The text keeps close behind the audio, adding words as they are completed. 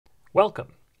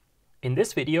Welcome! In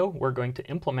this video, we're going to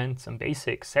implement some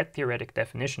basic set theoretic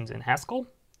definitions in Haskell.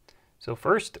 So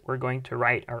first, we're going to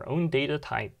write our own data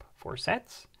type for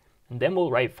sets, and then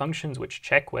we'll write functions which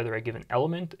check whether a given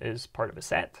element is part of a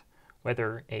set,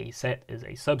 whether a set is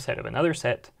a subset of another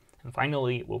set, and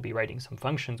finally, we'll be writing some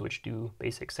functions which do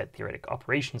basic set theoretic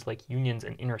operations like unions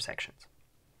and intersections.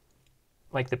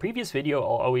 Like the previous video,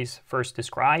 I'll always first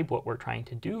describe what we're trying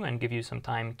to do and give you some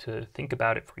time to think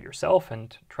about it for yourself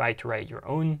and try to write your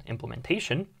own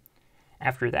implementation.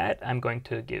 After that, I'm going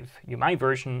to give you my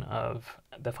version of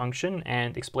the function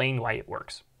and explain why it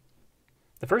works.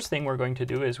 The first thing we're going to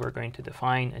do is we're going to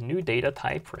define a new data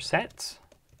type for sets.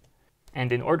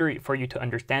 And in order for you to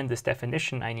understand this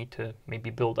definition, I need to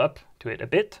maybe build up to it a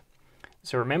bit.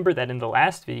 So remember that in the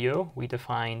last video, we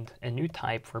defined a new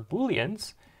type for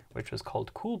booleans, which was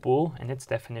called coolBool, and its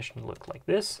definition looked like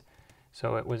this.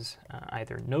 So it was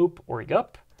either nope or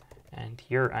yup, and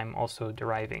here I'm also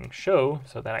deriving show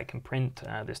so that I can print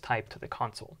this type to the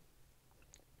console.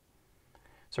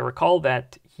 So recall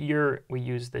that here we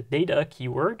use the data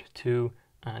keyword to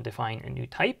define a new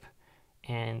type,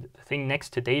 and the thing next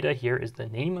to data here is the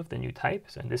name of the new type,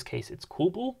 so in this case it's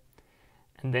coolBool.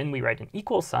 And then we write an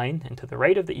equal sign, and to the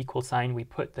right of the equal sign we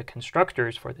put the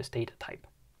constructors for this data type.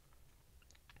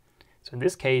 So in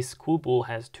this case, coolBool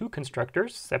has two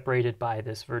constructors separated by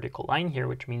this vertical line here,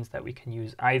 which means that we can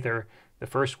use either the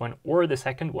first one or the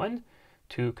second one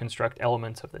to construct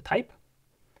elements of the type.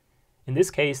 In this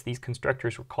case, these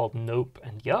constructors were called nope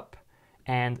and yup,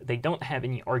 and they don't have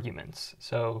any arguments.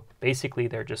 So basically,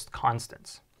 they're just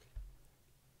constants.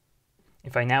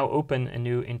 If I now open a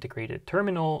new integrated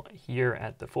terminal here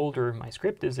at the folder my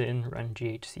script is in, run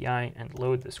ghci and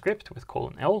load the script with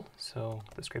 :L, so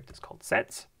the script is called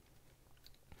sets.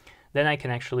 Then I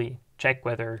can actually check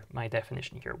whether my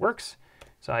definition here works.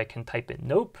 So I can type in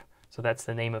nope, so that's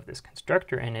the name of this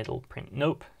constructor, and it'll print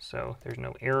nope, so there's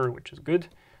no error, which is good.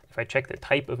 If I check the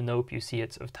type of nope, you see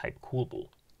it's of type coolBool.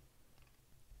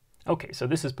 Okay, so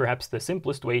this is perhaps the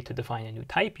simplest way to define a new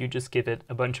type. You just give it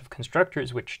a bunch of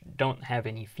constructors which don't have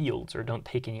any fields or don't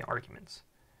take any arguments.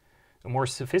 A more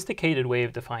sophisticated way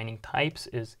of defining types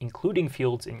is including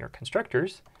fields in your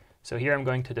constructors. So here I'm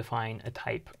going to define a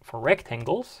type for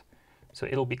rectangles. So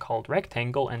it'll be called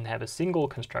rectangle and have a single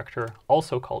constructor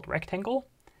also called rectangle.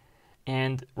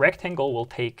 And rectangle will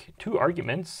take two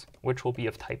arguments, which will be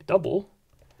of type double.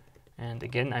 And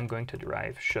again, I'm going to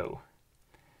derive show.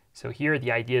 So here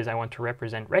the idea is I want to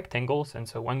represent rectangles. And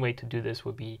so one way to do this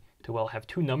would be to, well, have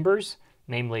two numbers,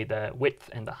 namely the width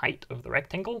and the height of the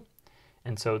rectangle.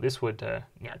 And so this would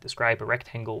describe a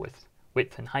rectangle with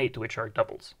width and height, which are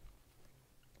doubles.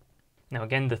 Now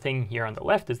again, the thing here on the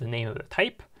left is the name of the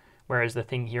type, whereas the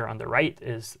thing here on the right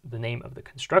is the name of the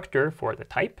constructor for the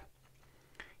type.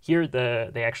 Here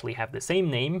they actually have the same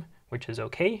name, which is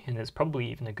okay, and is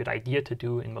probably even a good idea to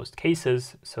do in most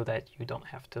cases so that you don't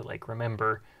have to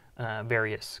remember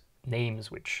various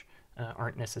names which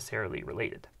aren't necessarily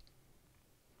related.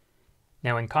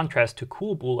 Now in contrast to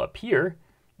coolBool up here,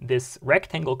 this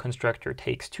rectangle constructor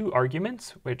takes two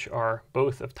arguments, which are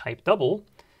both of type double.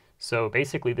 So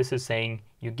basically this is saying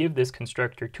you give this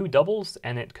constructor two doubles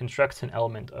and it constructs an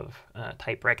element of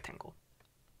type rectangle.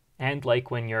 And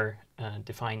like when you're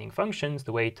defining functions,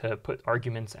 the way to put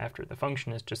arguments after the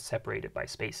function is just separated by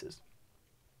spaces.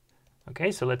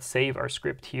 Okay, so let's save our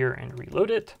script here and reload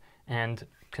it and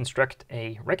construct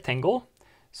a rectangle.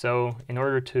 So in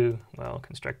order to, well,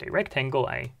 construct a rectangle,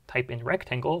 I type in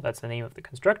rectangle, that's the name of the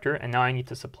constructor, and now I need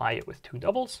to supply it with two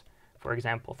doubles, for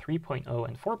example 3.0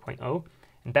 and 4.0.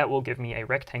 And that will give me a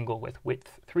rectangle with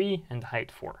width 3 and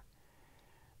height 4.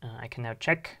 I can now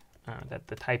check that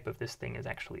the type of this thing is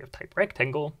actually of type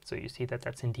rectangle, so you see that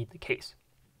that's indeed the case.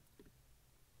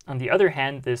 On the other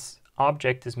hand, this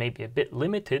object is maybe a bit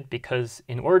limited because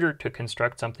in order to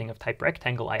construct something of type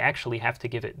rectangle, I actually have to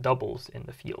give it doubles in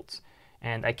the fields.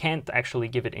 And I can't actually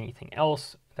give it anything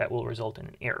else that will result in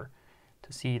an error.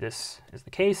 To see this is the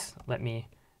case, let me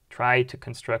try to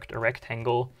construct a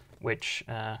rectangle which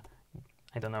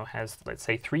I don't know, has, let's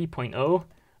say, 3.0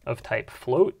 of type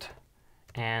float,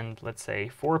 and let's say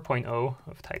 4.0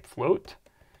 of type float.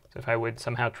 So if I would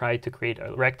somehow try to create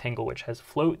a rectangle which has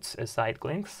floats as side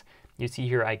lengths, you see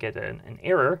here I get an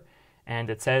error, and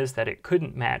it says that it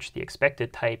couldn't match the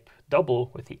expected type double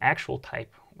with the actual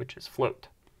type, which is float.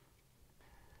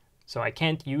 So I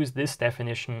can't use this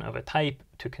definition of a type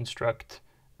to construct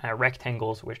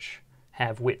rectangles which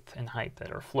have width and height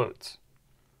that are floats.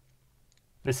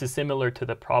 This is similar to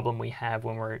the problem we have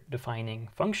when we're defining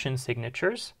function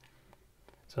signatures.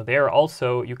 So there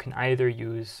also you can either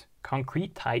use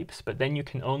concrete types, but then you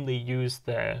can only use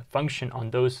the function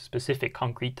on those specific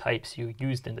concrete types you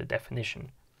used in the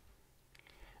definition.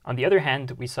 On the other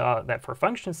hand, we saw that for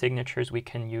function signatures, we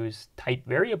can use type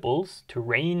variables to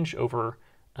range over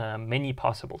many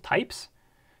possible types.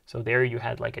 So there you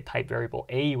had like a type variable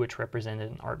a, which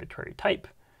represented an arbitrary type.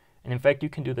 And in fact, you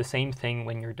can do the same thing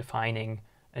when you're defining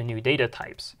a new data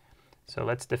types. So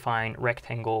let's define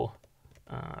rectangle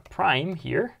prime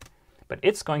here, but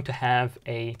it's going to have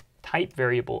a type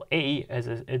variable a as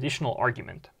an additional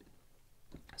argument.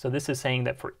 So this is saying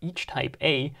that for each type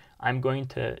a, I'm going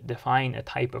to define a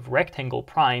type of rectangle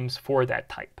primes for that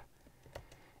type.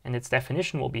 And its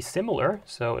definition will be similar,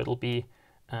 so it'll be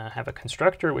have a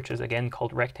constructor, which is again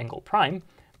called rectangle prime,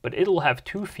 but it'll have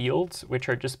two fields, which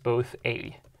are just both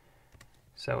a.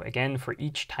 So again, for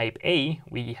each type a,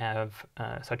 we have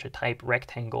such a type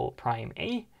rectangle prime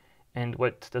a. And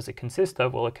what does it consist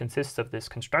of? Well, it consists of this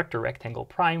constructor rectangle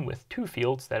prime with two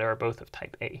fields that are both of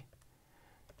type a.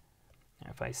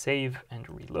 If I save and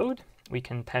reload, we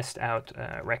can test out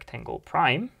rectangle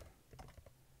prime.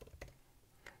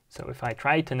 So if I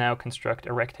try to now construct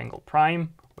a rectangle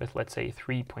prime with, let's say,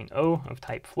 3.0 of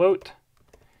type float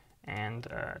and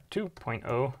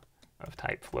 2.0 of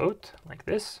type float, like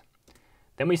this,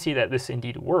 then we see that this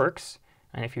indeed works.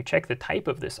 And if you check the type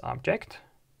of this object,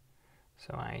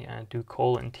 so I do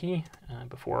 :t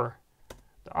before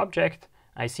the object,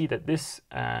 I see that this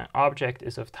object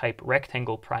is of type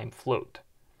rectangle prime float.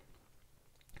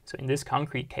 So in this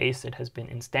concrete case, it has been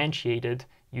instantiated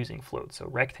using float. So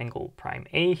rectangle prime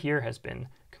a here has been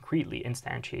concretely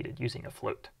instantiated using a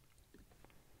float.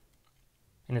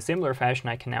 In a similar fashion,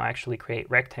 I can now actually create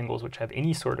rectangles which have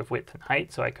any sort of width and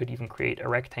height. So I could even create a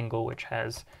rectangle which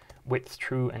has width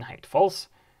true and height false.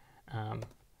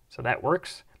 So that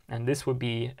works. And this would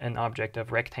be an object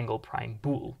of rectangle prime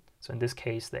bool. So in this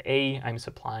case, the a I'm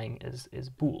supplying is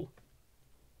bool.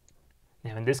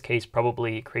 Now in this case,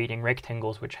 probably creating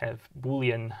rectangles which have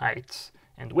Boolean heights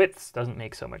and widths doesn't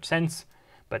make so much sense,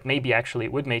 but maybe actually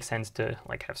it would make sense to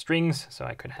like have strings. So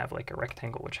I could have like a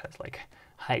rectangle which has like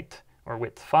height or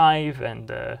width 5 and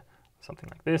something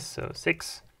like this, so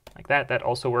 6, like that. That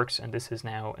also works, and this is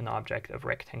now an object of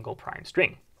rectangle prime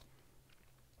string.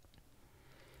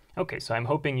 Okay, so I'm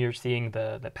hoping you're seeing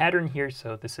the pattern here.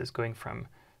 So this is going from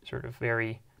sort of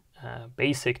very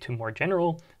basic to more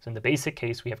general. So in the basic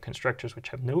case, we have constructors which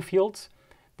have no fields.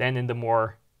 Then in the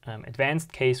more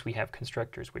advanced case, we have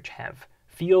constructors which have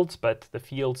fields, but the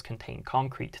fields contain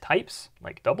concrete types,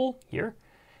 like double here.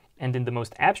 And in the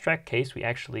most abstract case, we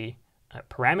actually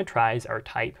parameterize our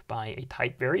type by a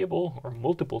type variable or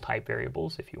multiple type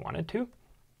variables if you wanted to.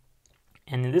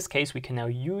 And in this case, we can now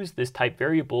use this type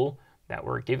variable that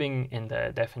we're giving in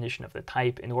the definition of the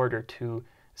type in order to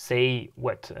say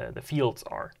what the fields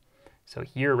are. So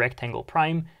here rectangle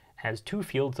prime has two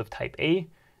fields of type A.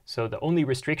 So the only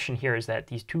restriction here is that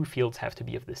these two fields have to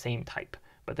be of the same type,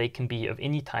 but they can be of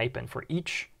any type. And for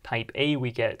each type A,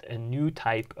 we get a new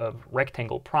type of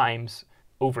rectangle primes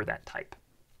over that type.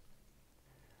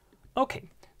 Okay,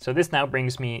 so this now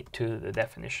brings me to the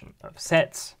definition of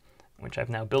sets, which I've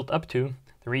now built up to.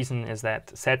 The reason is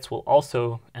that sets will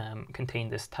also contain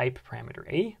this type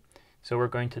parameter a. So we're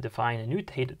going to define a new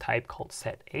data type called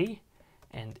set a,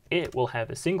 and it will have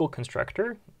a single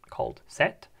constructor called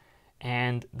set,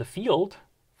 and the field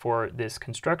for this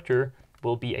constructor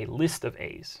will be a list of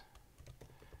a's.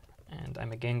 And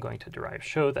I'm again going to derive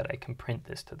show that I can print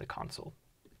this to the console.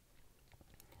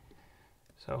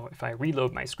 So if I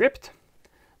reload my script,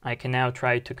 I can now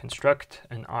try to construct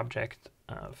an object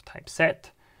of type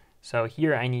set. So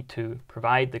here I need to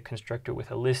provide the constructor with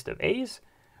a list of a's.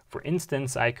 For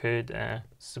instance, I could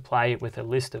supply it with a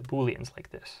list of booleans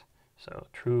like this. So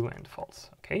true and false,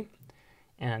 okay?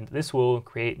 And this will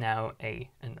create now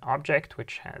an object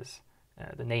which has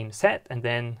the name set and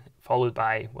then followed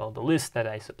by, well, the list that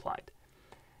I supplied.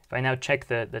 If I now check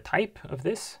the type of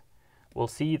this, we'll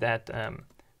see that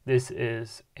this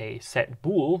is a set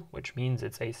bool, which means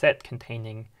it's a set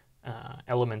containing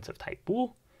elements of type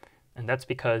bool. And that's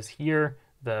because here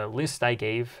the list I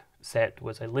gave set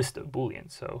was a list of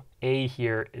booleans. So a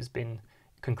here has been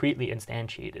concretely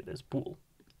instantiated as bool.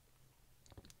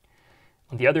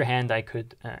 On the other hand, I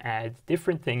could add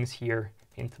different things here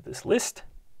into this list.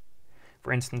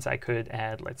 For instance, I could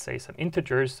add, let's say, some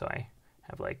integers. So I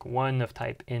have like 1 of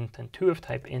type int and 2 of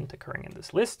type int occurring in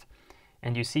this list.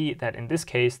 And you see that in this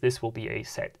case, this will be a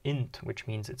set int, which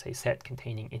means it's a set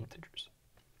containing integers.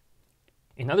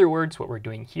 In other words, what we're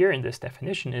doing here in this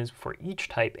definition is for each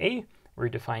type A, we're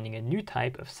defining a new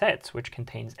type of sets which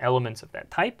contains elements of that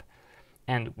type.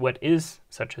 And what is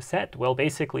such a set? Well,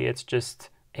 basically, it's just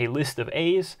a list of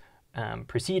A's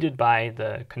preceded by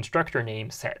the constructor name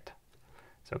set.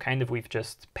 So kind of we've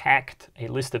just packed a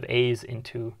list of A's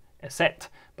into a set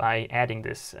by adding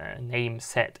this name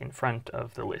set in front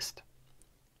of the list.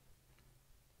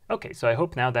 Okay, so I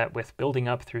hope now that with building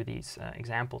up through these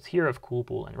examples here of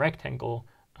coolbool and rectangle,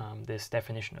 this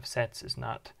definition of sets is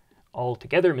not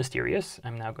altogether mysterious.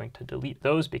 I'm now going to delete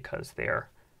those because they're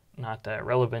not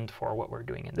relevant for what we're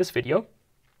doing in this video.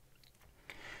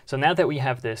 So now that we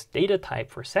have this data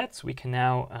type for sets, we can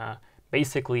now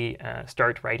basically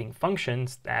start writing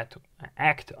functions that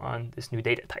act on this new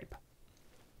data type.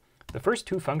 The first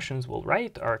two functions we'll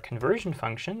write are conversion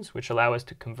functions, which allow us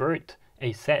to convert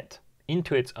a set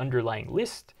into its underlying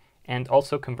list and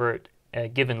also convert a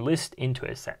given list into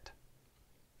a set.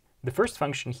 The first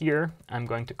function here I'm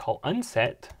going to call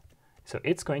unset. So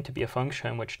it's going to be a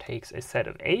function which takes a set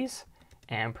of A's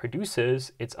and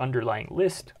produces its underlying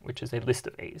list, which is a list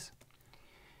of A's.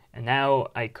 And now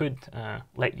I could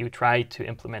let you try to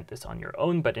implement this on your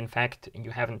own, but in fact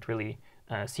you haven't really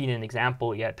seen an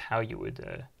example yet how you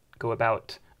would go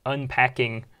about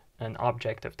unpacking an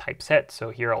object of type set.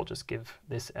 So here I'll just give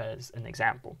this as an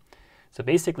example. So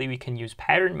basically we can use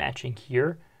pattern matching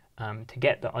here to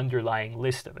get the underlying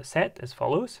list of a set as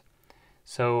follows.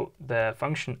 So the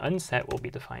function unset will be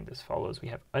defined as follows. We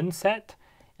have unset,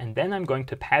 and then I'm going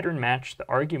to pattern match the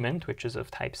argument, which is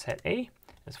of type set A,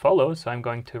 as follows. So I'm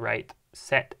going to write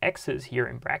set x's here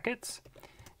in brackets,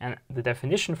 and the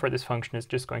definition for this function is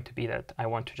just going to be that I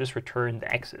want to just return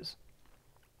the x's.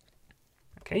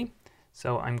 Okay,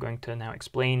 so I'm going to now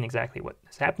explain exactly what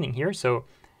is happening here. So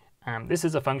this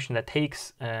is a function that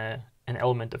takes an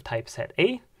element of type set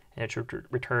A, and it should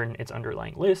return its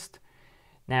underlying list.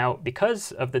 Now,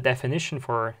 because of the definition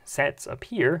for sets up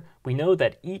here, we know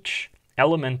that each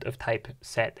element of type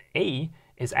set A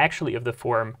is actually of the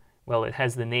form, well, it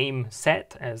has the name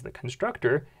set as the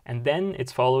constructor, and then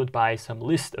it's followed by some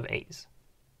list of A's.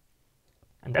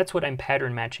 And that's what I'm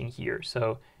pattern matching here.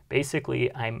 So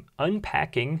basically, I'm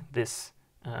unpacking this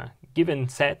given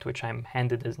set, which I'm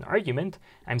handed as an argument.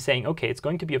 I'm saying, okay, it's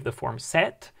going to be of the form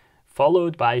set,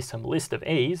 followed by some list of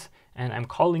A's, and I'm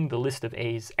calling the list of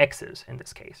A's x's in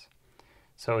this case.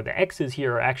 So the x's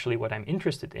here are actually what I'm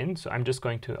interested in, so I'm just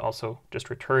going to also just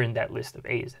return that list of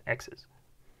A's x's.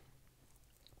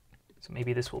 So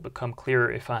maybe this will become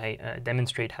clearer if I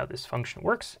demonstrate how this function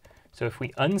works. So if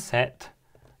we unset,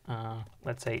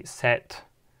 let's say set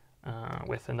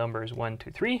with the numbers 1,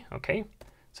 2, 3, okay,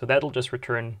 so that'll just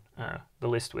return the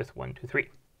list with 1, 2, 3.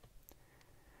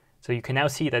 So you can now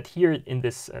see that here in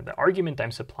this, the argument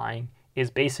I'm supplying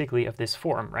is basically of this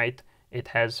form, right? It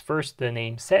has first the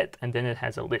name set, and then it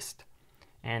has a list.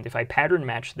 And if I pattern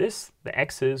match this, the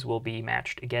x's will be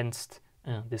matched against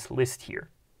this list here.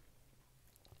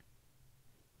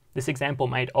 This example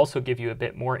might also give you a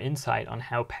bit more insight on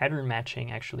how pattern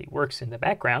matching actually works in the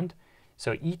background.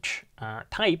 So each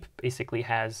type basically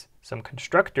has some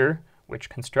constructor, which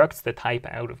constructs the type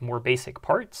out of more basic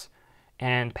parts.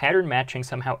 And pattern matching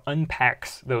somehow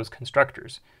unpacks those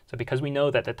constructors. So because we know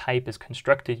that the type is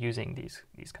constructed using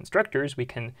these constructors, we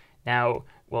can now,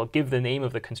 well, give the name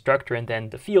of the constructor and then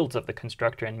the fields of the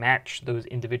constructor and match those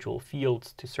individual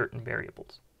fields to certain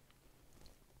variables.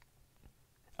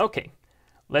 Okay,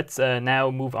 let's now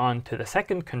move on to the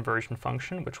second conversion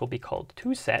function, which will be called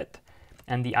toSet.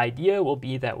 And the idea will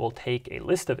be that we'll take a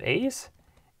list of A's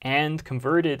and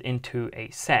convert it into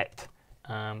a set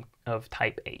of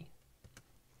type A.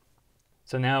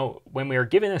 So now when we are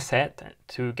given a set,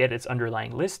 to get its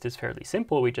underlying list is fairly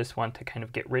simple. We just want to kind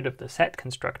of get rid of the set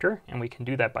constructor, and we can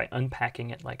do that by unpacking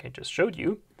it like I just showed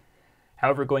you.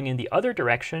 However, going in the other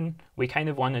direction, we kind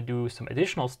of want to do some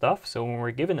additional stuff. So when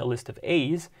we're given a list of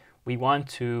A's, we want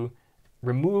to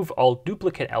remove all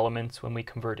duplicate elements when we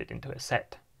convert it into a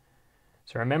set.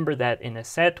 So remember that in a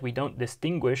set, we don't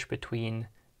distinguish between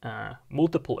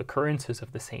multiple occurrences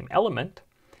of the same element.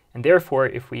 And therefore,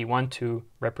 if we want to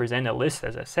represent a list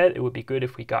as a set, it would be good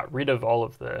if we got rid of all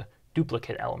of the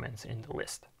duplicate elements in the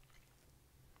list.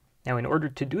 Now, in order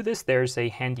to do this, there's a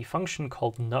handy function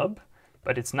called nub,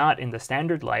 but it's not in the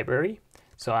standard library.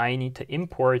 So I need to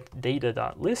import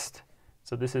data.list.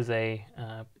 So this is a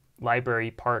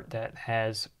library part that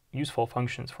has useful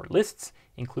functions for lists,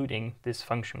 including this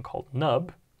function called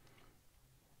nub.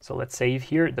 So let's save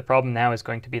here. The problem now is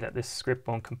going to be that this script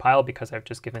won't compile because I've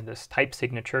just given this type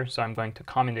signature, so I'm going to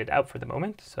comment it out for the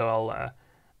moment. So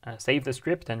I'll save the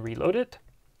script and reload it.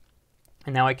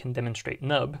 And now I can demonstrate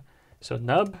nub. So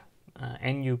nub,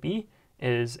 nub,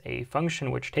 is a function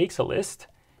which takes a list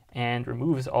and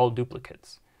removes all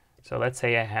duplicates. So let's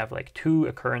say I have like 2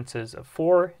 occurrences of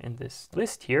 4 in this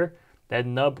list here.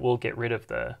 then nub will get rid of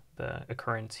the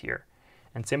occurrence here.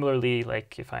 And similarly,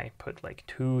 like if I put like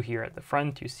 2 here at the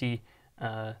front, you see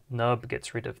nub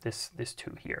gets rid of this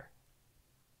 2 here.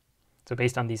 So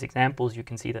based on these examples, you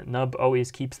can see that nub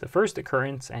always keeps the first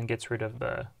occurrence and gets rid of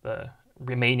the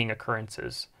remaining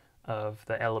occurrences of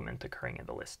the element occurring in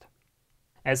the list.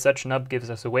 As such, nub gives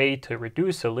us a way to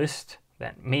reduce a list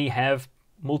that may have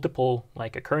multiple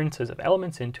like occurrences of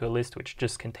elements into a list which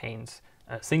just contains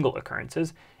single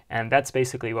occurrences, and that's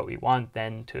basically what we want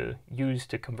then to use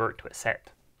to convert to a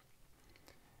set.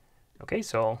 Okay,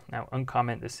 so I'll now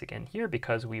uncomment this again here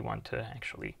because we want to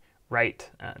actually write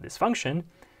this function.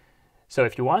 So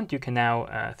if you want, you can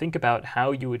now think about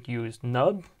how you would use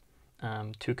nub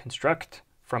to construct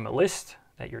from a list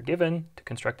that you're given to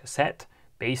construct a set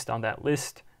based on that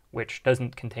list which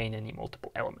doesn't contain any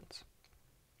multiple elements.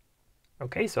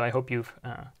 Okay, so I hope you've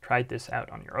tried this out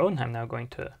on your own. I'm now going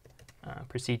to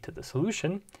proceed to the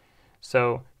solution.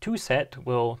 So toSet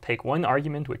will take one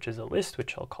argument, which is a list,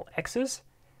 which I'll call x's.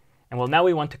 And well, now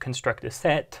we want to construct a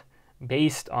set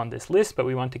based on this list, but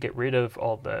we want to get rid of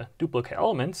all the duplicate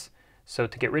elements. So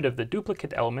to get rid of the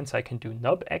duplicate elements, I can do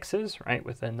nub x's, right,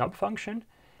 with the nub function.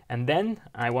 And then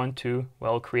I want to,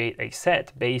 well, create a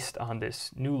set based on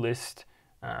this new list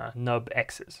nub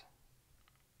x's.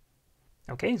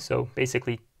 Okay, so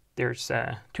basically there's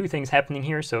 2 things happening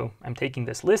here. So I'm taking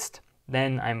this list,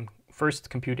 then I'm first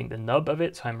computing the nub of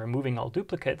it, so I'm removing all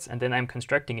duplicates, and then I'm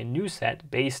constructing a new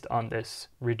set based on this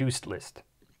reduced list.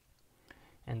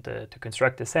 And to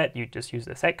construct a set, you just use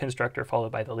the set constructor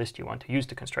followed by the list you want to use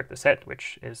to construct the set,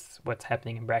 which is what's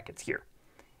happening in brackets here.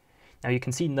 Now you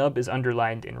can see nub is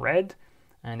underlined in red,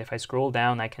 and if I scroll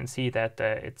down, I can see that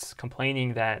it's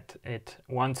complaining that it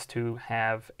wants to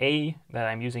have a that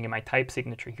I'm using in my type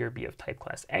signature here be of type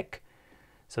class ek.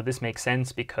 So this makes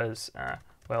sense because,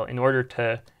 well, in order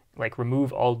to like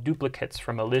remove all duplicates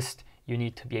from a list, you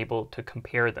need to be able to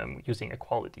compare them using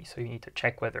equality. So you need to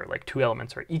check whether like 2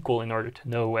 elements are equal in order to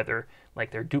know whether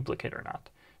like they're duplicate or not.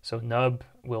 So nub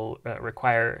will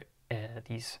require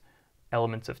these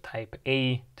elements of type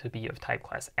A to be of type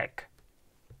class ek.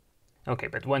 Okay,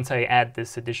 but once I add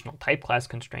this additional type class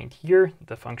constraint here,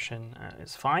 the function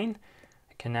is fine.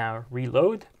 I can now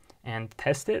reload and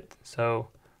test it. So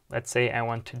let's say I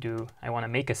want to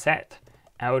make a set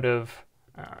out of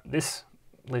this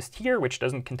list here, which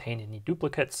doesn't contain any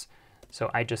duplicates. So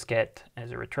I just get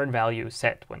as a return value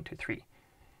set 1, 2, 3.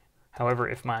 However,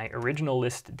 if my original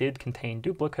list did contain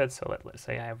duplicates, so let's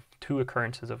say I have 2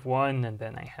 occurrences of 1, and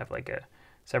then I have like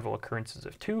several occurrences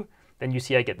of 2, then you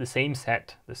see I get the same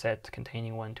set, the set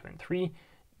containing 1, 2, and 3,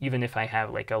 even if I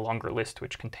have like a longer list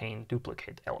which contain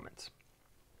duplicate elements.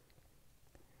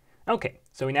 Okay,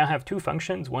 so we now have 2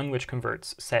 functions, one which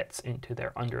converts sets into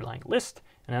their underlying list,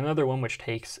 and another one which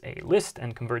takes a list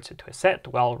and converts it to a set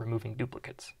while removing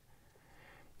duplicates.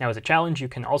 Now as a challenge, you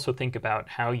can also think about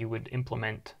how you would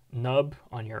implement nub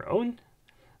on your own.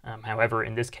 However,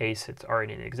 in this case, it's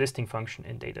already an existing function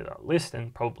in data.list,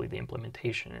 and probably the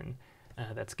implementation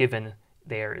that's given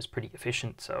there is pretty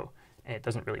efficient, so it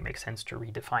doesn't really make sense to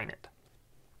redefine it.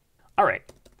 All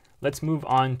right, let's move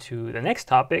on to the next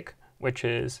topic, which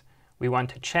is we want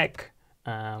to check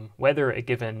whether a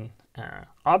given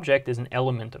object is an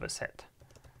element of a set.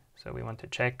 So we want to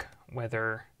check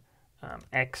whether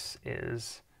X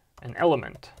is an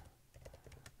element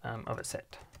of a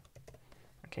set.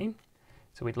 Okay,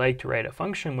 so we'd like to write a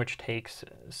function which takes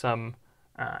some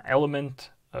element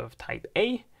of type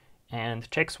A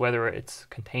and checks whether it's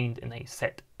contained in a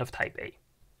set of type A.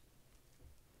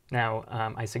 Now,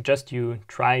 I suggest you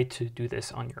try to do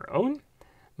this on your own.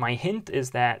 My hint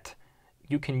is that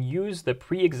you can use the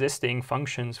pre-existing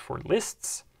functions for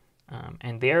lists,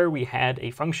 and there we had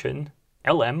a function,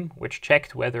 lm, which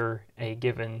checked whether a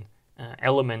given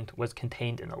element was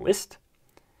contained in a list.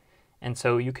 And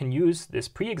so you can use this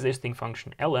pre-existing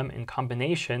function lm in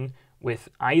combination with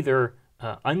either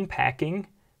unpacking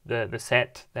the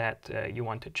set that you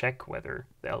want to check whether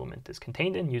the element is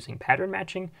contained in using pattern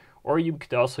matching, or you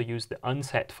could also use the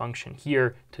unset function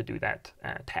here to do that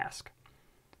task.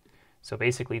 So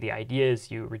basically the idea is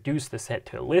you reduce the set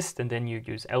to a list, and then you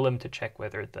use lm to check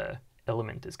whether the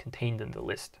element is contained in the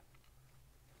list.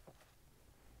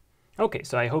 Okay,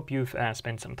 so I hope you've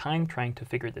spent some time trying to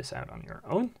figure this out on your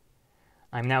own.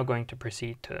 I'm now going to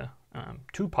proceed to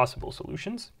 2 possible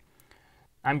solutions.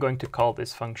 I'm going to call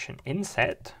this function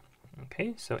inset.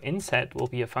 Okay, so inset will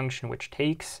be a function which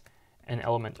takes an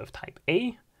element of type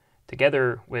A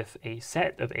together with a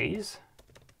set of A's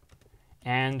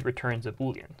and returns a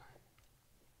Boolean,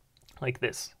 like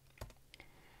this.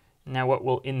 Now what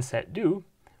will inset do?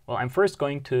 Well, I'm first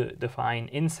going to define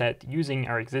inset using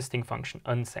our existing function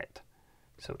unset.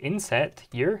 So inset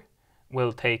here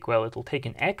will take, well, it'll take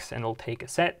an x and it'll take a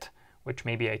set, which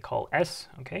maybe I call s,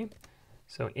 okay?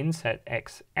 So inset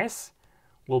x s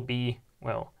will be,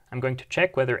 well, I'm going to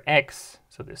check whether x,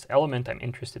 so this element I'm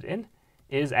interested in,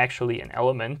 is actually an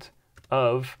element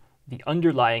of the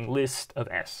underlying list of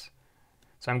s.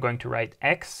 So I'm going to write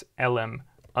x lm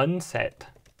unset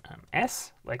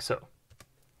s, like so.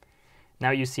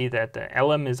 Now you see that the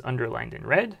lm is underlined in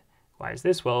red. Why is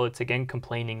this? Well, it's again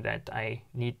complaining that I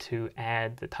need to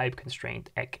add the type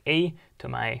constraint ec_a to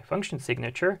my function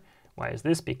signature. Why is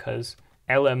this? Because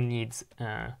lm needs,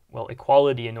 well,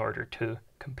 equality in order to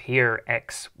compare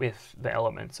x with the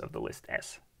elements of the list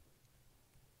s.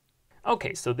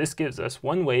 Okay, so this gives us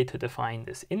one way to define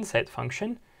this inset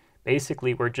function.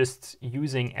 Basically, we're just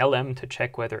using lm to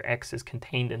check whether x is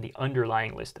contained in the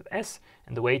underlying list of s.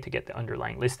 And the way to get the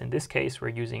underlying list in this case, we're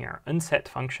using our unset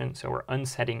function. So we're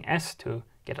unsetting s to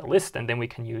get a list, and then we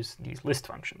can use these list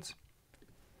functions.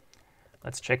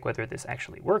 Let's check whether this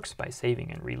actually works by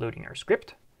saving and reloading our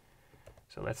script.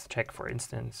 So let's check, for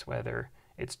instance, whether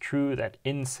it's true that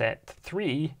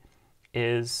inset3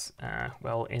 is,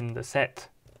 well, in the set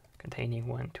containing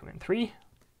 1, 2, and 3.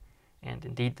 And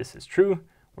indeed, this is true.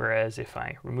 Whereas if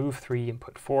I remove 3 and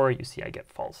put 4, you see I get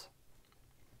false.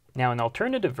 Now, an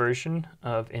alternative version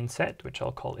of inset, which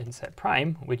I'll call inset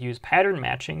prime, would use pattern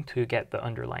matching to get the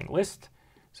underlying list.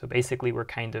 So basically, we're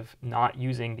kind of not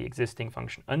using the existing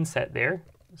function unset there.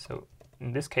 So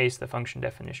in this case, the function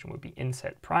definition would be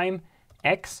inset prime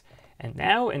x. And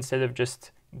now, instead of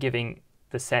just giving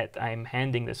the set I'm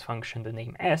handing this function the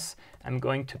name s, I'm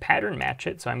going to pattern match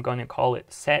it. So I'm going to call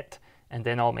it set, and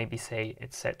then I'll maybe say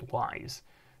it's set y's.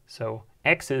 So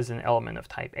x is an element of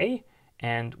type A,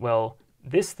 and well,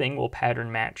 this thing will pattern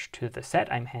match to the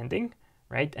set I'm handing,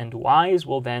 right? And y's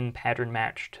will then pattern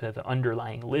match to the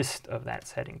underlying list of that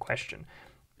set in question.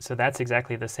 So that's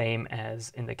exactly the same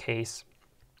as in the case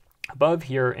above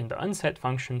here in the unset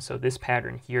function. So this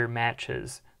pattern here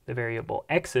matches the variable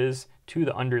x's to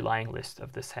the underlying list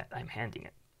of the set I'm handing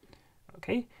it.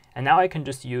 Okay, and now I can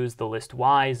just use the list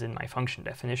y's in my function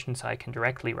definition, so I can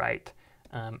directly write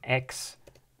x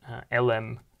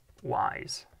lm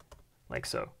y's, like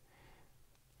so.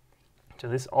 So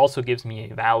this also gives me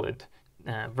a valid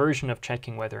version of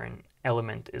checking whether an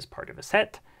element is part of a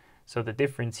set. So the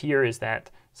difference here is that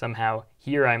somehow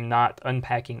here I'm not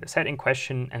unpacking the set in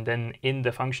question, and then in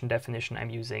the function definition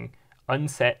I'm using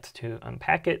unset to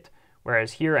unpack it,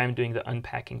 whereas here I'm doing the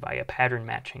unpacking via pattern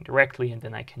matching directly, and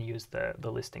then I can use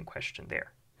the list in question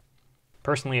there.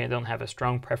 Personally, I don't have a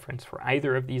strong preference for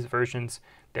either of these versions.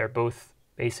 They're both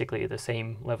basically the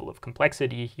same level of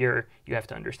complexity. Here you have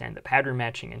to understand the pattern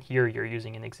matching, and here you're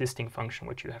using an existing function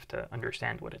which you have to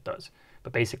understand what it does.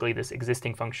 But basically this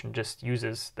existing function just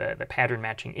uses the pattern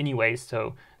matching anyways,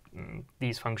 so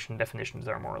these function definitions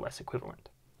are more or less equivalent.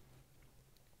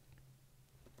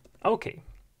 Okay,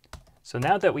 so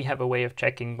now that we have a way of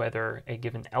checking whether a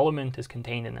given element is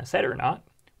contained in a set or not,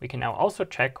 we can now also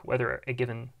check whether a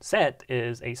given set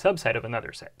is a subset of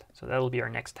another set. So that'll be our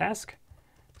next task.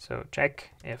 So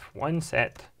check if one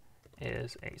set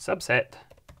is a subset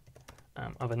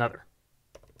of another.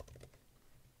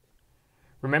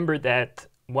 Remember that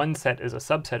one set is a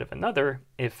subset of another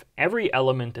if every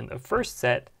element in the first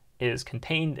set is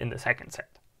contained in the second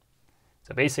set.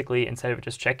 So basically, instead of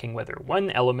just checking whether one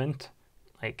element,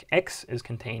 like x, is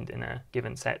contained in a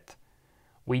given set,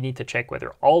 we need to check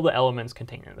whether all the elements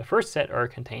contained in the first set are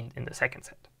contained in the second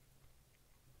set.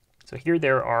 So here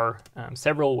there are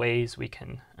several ways we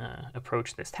can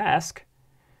approach this task.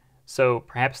 So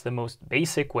perhaps the most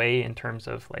basic way in terms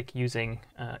of like using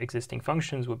existing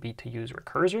functions would be to use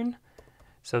recursion.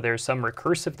 So there's some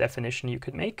recursive definition you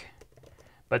could make,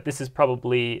 but this is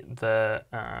probably the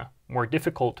more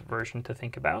difficult version to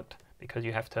think about because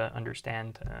you have to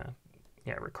understand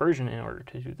recursion in order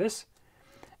to do this.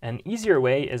 An easier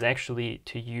way is actually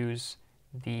to use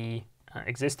the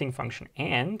existing function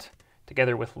and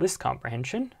together with list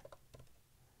comprehension.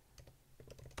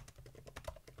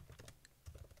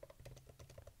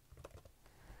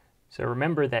 So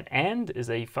remember that and is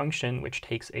a function which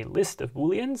takes a list of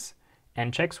booleans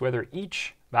and checks whether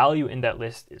each value in that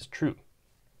list is true.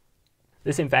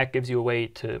 This in fact gives you a way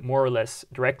to more or less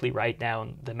directly write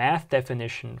down the math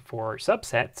definition for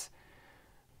subsets.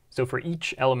 So for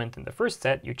each element in the first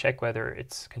set, you check whether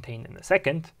it's contained in the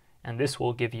second, and this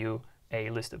will give you a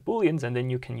list of booleans, and then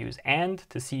you can use and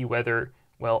to see whether,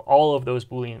 well, all of those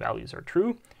boolean values are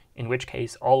true, in which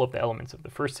case all of the elements of the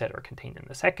first set are contained in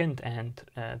the second, and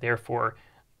therefore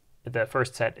the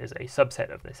first set is a subset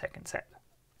of the second set.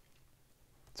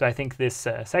 So I think this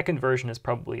second version is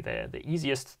probably the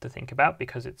easiest to think about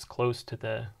because it's close to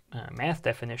the math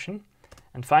definition.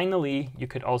 And finally, you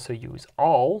could also use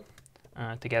all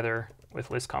together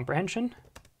with list comprehension.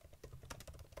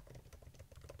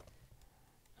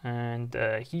 And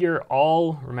here,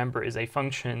 all, remember, is a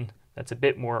function that's a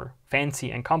bit more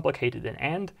fancy and complicated than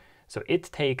and. So it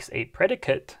takes a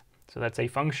predicate. So that's a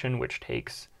function which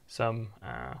takes some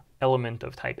element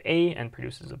of type A and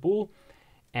produces a bool.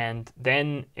 And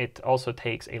then it also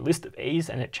takes a list of A's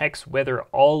and it checks whether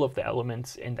all of the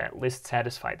elements in that list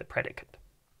satisfy the predicate.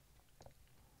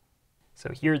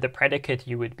 So here the predicate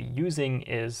you would be using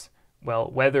is, well,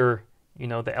 whether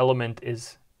the element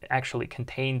is actually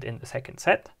contained in the second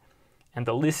set. And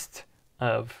the list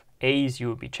of A's you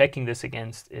would be checking this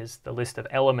against is the list of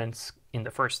elements in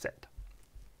the first set.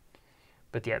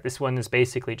 But yeah, this one is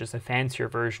basically just a fancier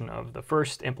version of the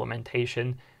first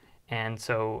implementation. And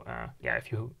so, yeah,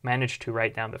 if you manage to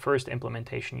write down the first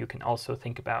implementation, you can also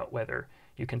think about whether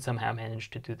you can somehow manage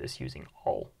to do this using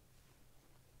all.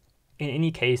 In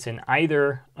any case, in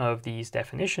either of these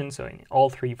definitions, so in all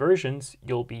three versions,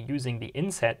 you'll be using the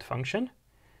inset function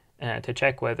to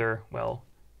check whether, well,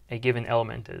 a given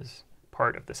element is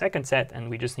part of the second set, and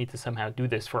we just need to somehow do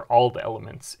this for all the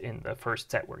elements in the first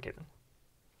set we're given.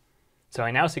 So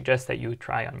I now suggest that you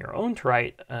try on your own to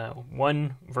write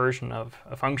one version of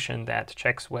a function that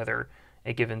checks whether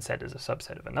a given set is a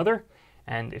subset of another.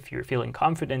 And if you're feeling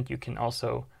confident, you can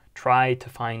also try to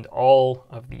find all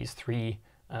of these three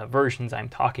versions I'm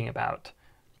talking about.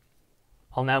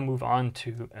 I'll now move on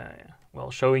to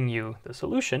well, showing you the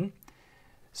solution.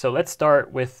 So let's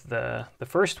start with the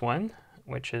first one,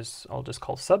 which is I'll just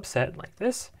call subset like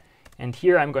this. And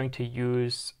here I'm going to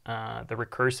use the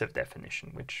recursive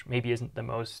definition, which maybe isn't the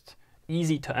most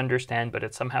easy to understand, but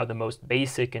it's somehow the most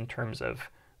basic in terms of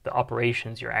the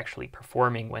operations you're actually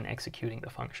performing when executing the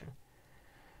function.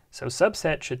 So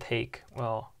subset should take,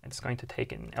 well, it's going to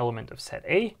take an element of set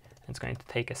A, it's going to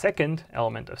take a second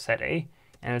element of set A,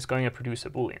 and it's going to produce a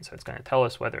Boolean. So it's going to tell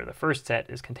us whether the first set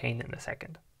is contained in the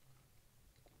second.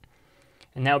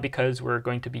 And now because we're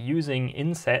going to be using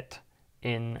inset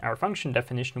in our function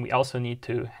definition, we also need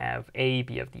to have A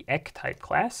be of the ec type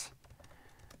class,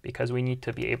 because we need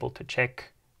to be able to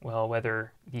check, well,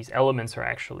 whether these elements are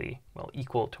actually, well,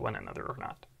 equal to one another or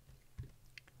not.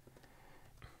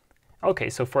 Okay,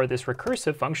 so for this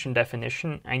recursive function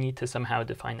definition, I need to somehow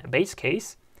define a base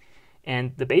case.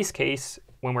 And the base case,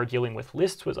 when we're dealing with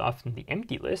lists, was often the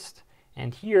empty list.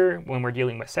 And here, when we're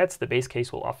dealing with sets, the base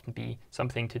case will often be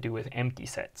something to do with empty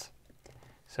sets.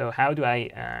 So how do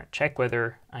I check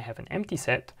whether I have an empty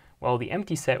set? Well, the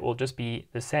empty set will just be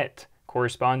the set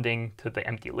corresponding to the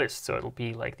empty list. So it'll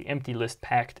be like the empty list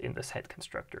packed in the set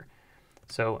constructor.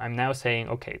 So I'm now saying,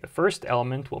 okay, the first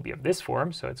element will be of this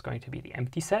form, so it's going to be the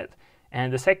empty set.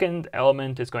 And the second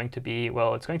element is going to be,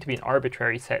 well, it's going to be an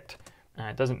arbitrary set.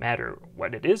 It doesn't matter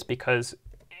what it is, because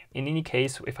in any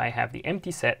case, if I have the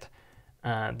empty set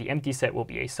will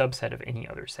be a subset of any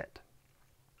other set.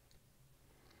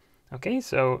 Okay,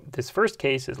 so this first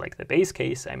case is like the base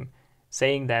case. I'm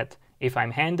saying that if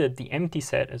I'm handed the empty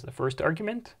set as the first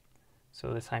argument,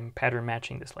 so this I'm pattern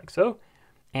matching this like so,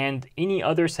 and any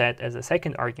other set as a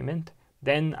second argument,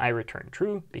 then I return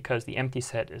true because the empty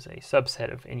set is a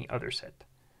subset of any other set.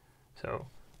 So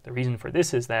the reason for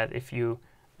this is that if you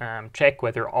check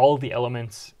whether all the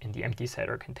elements in the empty set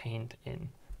are contained in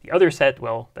the other set,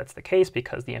 well, that's the case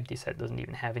because the empty set doesn't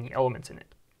even have any elements in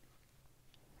it.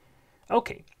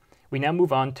 Okay, we now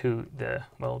move on to the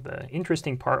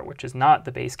interesting part, which is not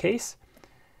the base case.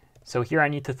 So here I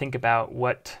need to think about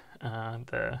what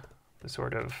the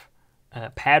sort of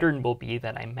pattern will be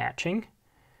that I'm matching.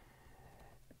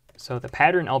 So the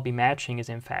pattern I'll be matching is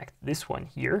in fact this one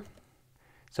here.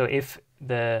 So if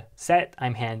the set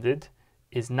I'm handed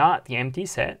is not the empty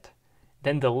set,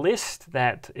 then the list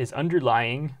that is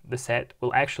underlying the set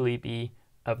will actually be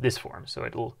of this form. So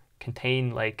it'll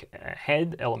contain like a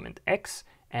head element x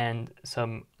and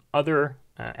some other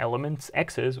elements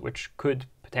x's, which could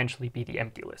potentially be the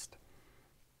empty list.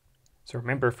 So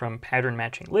remember from pattern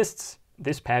matching lists,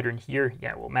 this pattern here,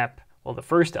 yeah, will map, well, the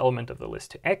first element of the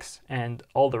list to x, and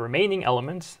all the remaining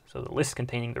elements, so the list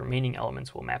containing the remaining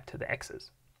elements, will map to the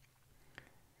x's.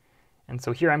 And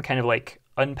so here I'm kind of like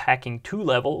unpacking two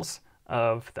levels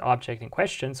of the object in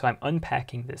question. So I'm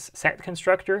unpacking this set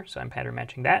constructor, so I'm pattern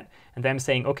matching that, and then I'm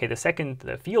saying, okay,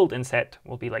 the field in set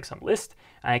will be like some list,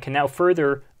 and I can now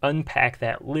further unpack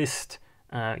that list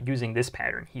using this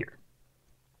pattern here.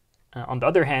 On the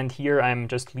other hand, here I'm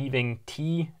just leaving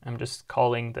t, I'm just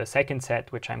calling the second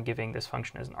set, which I'm giving this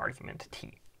function as an argument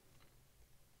t.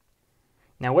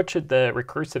 Now, what should the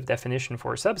recursive definition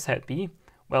for a subset be?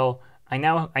 Well, I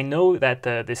know that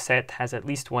this set has at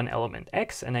least one element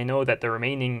x, and I know that the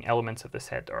remaining elements of the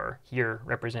set are here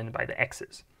represented by the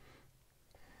x's.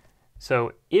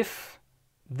 So if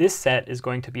this set is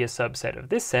going to be a subset of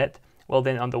this set, well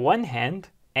then on the one hand,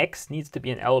 x needs to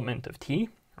be an element of T,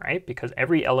 right? Because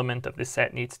every element of this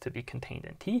set needs to be contained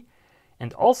in T.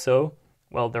 And also,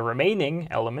 well, the remaining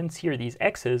elements here, these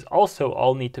x's, also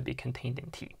all need to be contained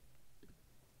in T.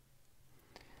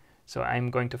 So I'm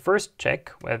going to first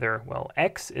check whether, well,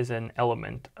 x is an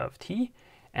element of T.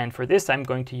 And for this, I'm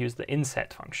going to use the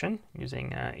inset function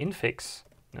using infix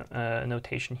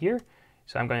notation here.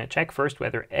 So I'm going to check first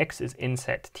whether x is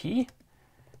inset T.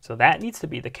 So that needs to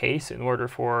be the case in order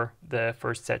for the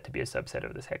first set to be a subset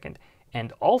of the second.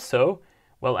 And also,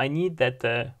 well, I need that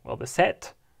the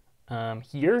set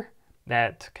here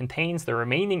that contains the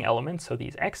remaining elements, so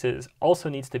these x's, also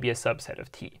needs to be a subset of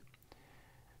T.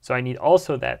 So I need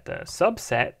also that the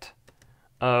subset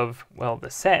of, well, the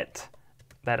set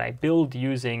that I build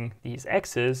using these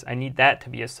x's, I need that to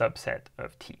be a subset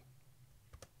of T.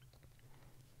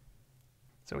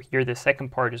 So here the second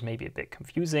part is maybe a bit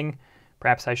confusing.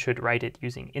 Perhaps I should write it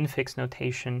using infix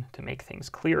notation to make things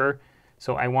clearer.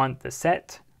 So I want the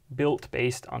set built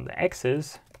based on the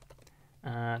x's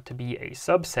to be a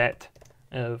subset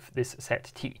of this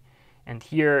set T. And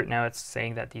here now it's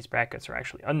saying that these brackets are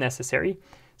actually unnecessary.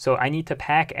 So I need to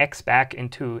pack x back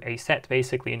into a set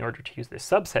basically in order to use this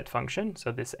subset function.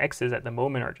 So this x's at the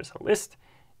moment are just a list.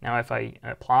 Now if I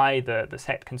apply the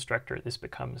set constructor, this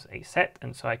becomes a set,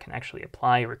 and so I can actually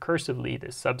apply recursively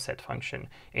this subset function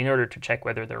in order to check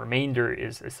whether the remainder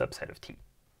is a subset of T.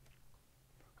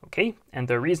 Okay, and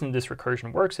the reason this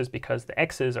recursion works is because the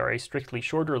x's are a strictly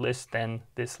shorter list than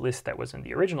this list that was in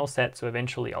the original set, so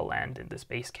eventually I'll land in this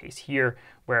base case here,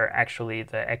 where actually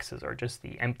the x's are just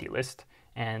the empty list,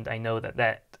 and I know that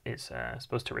that is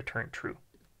supposed to return true.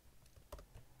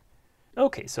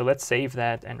 Okay, so let's save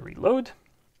that and reload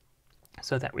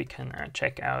so that we can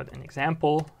check out an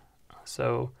example.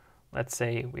 So let's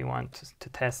say we want to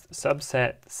test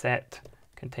subset set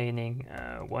containing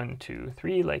 1, 2,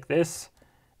 3 like this.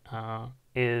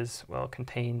 Is, well,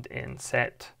 contained in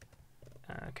set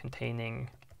containing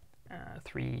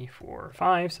 3, 4,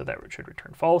 5, so that should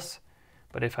return false.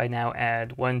 But if I now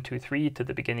add 1, 2, 3 to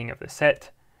the beginning of the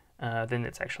set, then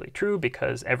it's actually true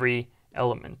because every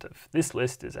element of this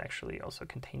list is actually also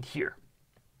contained here.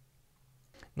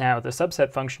 Now the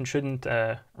subset function shouldn't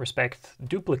respect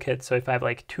duplicates, so if I have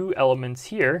like 2 elements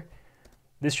here,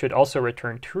 this should also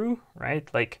return true, right?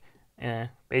 Like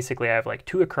basically I have like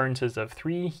 2 occurrences of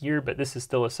 3 here, but this is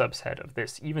still a subset of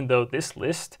this, even though this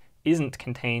list isn't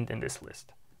contained in this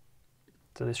list.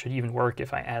 So this should even work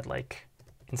if I add like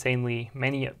insanely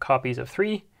many copies of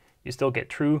 3, you still get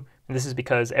true. And this is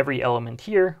because every element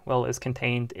here, well, is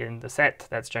contained in the set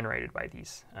that's generated by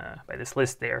these by this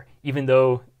list there, even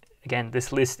though, again,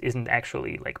 this list isn't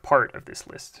actually like part of this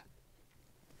list.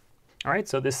 All right,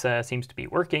 so this seems to be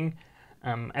working.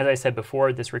 As I said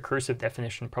before, this recursive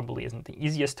definition probably isn't the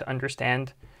easiest to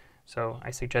understand, so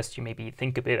I suggest you maybe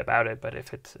think a bit about it, but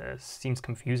if it seems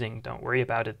confusing, don't worry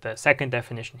about it. The second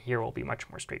definition here will be much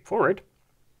more straightforward.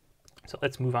 So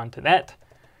let's move on to that.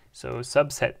 So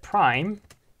subset prime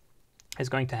is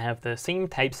going to have the same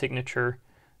type signature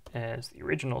as the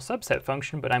original subset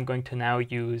function, but I'm going to now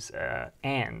use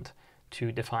and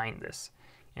to define this.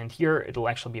 And here it'll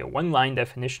actually be a one-line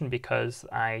definition because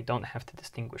I don't have to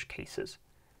distinguish cases.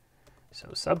 So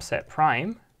subset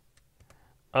prime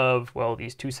of, well,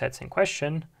 these 2 sets in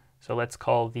question, so let's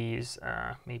call these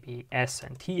maybe S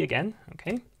and T again,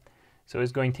 okay? So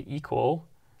is going to equal,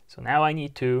 so now I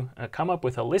need to come up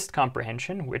with a list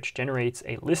comprehension which generates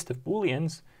a list of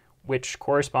booleans which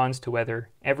corresponds to whether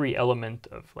every element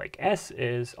of like S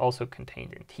is also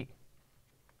contained in T.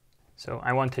 So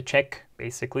I want to check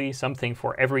basically something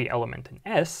for every element in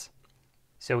S.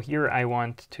 So here I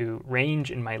want to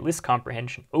range in my list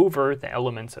comprehension over the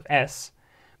elements of S.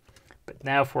 But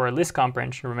now for a list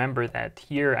comprehension, remember that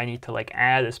here I need to like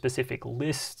add a specific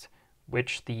list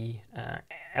which the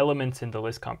elements in the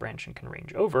list comprehension can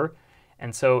range over.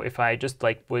 And so if I just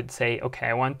like would say, okay,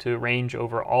 I want to range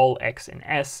over all X in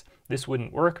S, this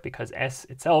wouldn't work because S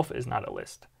itself is not a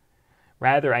list.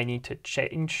 Rather, I need to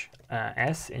change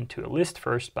S into a list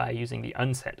first by using the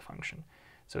unset function.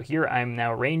 So here I'm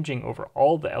now ranging over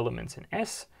all the elements in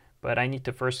S, but I need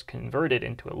to first convert it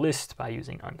into a list by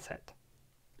using unset.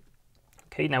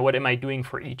 Okay, now what am I doing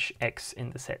for each X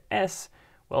in the set S?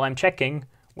 Well, I'm checking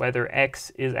whether X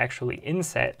is actually in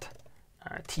set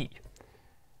T.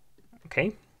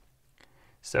 Okay,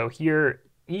 so here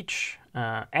each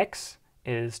X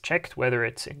is checked whether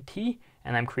it's in t,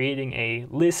 and I'm creating a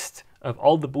list of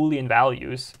all the Boolean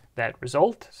values that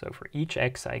result. So for each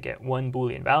x, I get one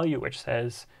Boolean value, which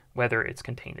says whether it's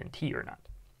contained in t or not.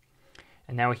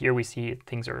 And now here we see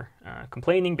things are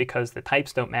complaining because the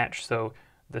types don't match. So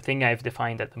the thing I've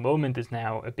defined at the moment is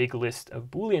now a big list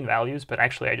of Boolean values, but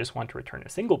actually I just want to return a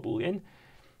single Boolean.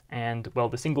 And well,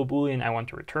 the single Boolean I want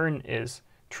to return is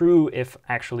true if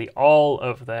actually all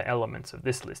of the elements of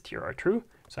this list here are true.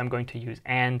 So I'm going to use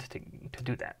AND to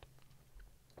do that.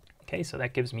 Okay, so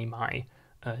that gives me my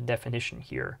definition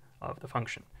here of the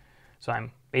function. So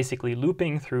I'm basically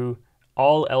looping through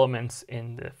all elements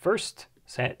in the first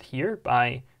set here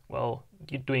by, well,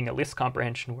 doing a list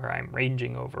comprehension where I'm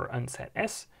ranging over unset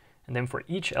S. And then for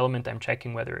each element, I'm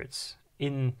checking whether it's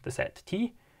in the set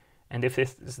T. And if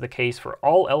this is the case for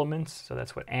all elements, so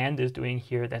that's what AND is doing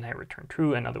here, then I return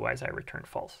true, and otherwise I return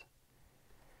false.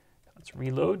 Let's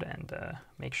reload and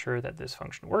make sure that this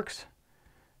function works.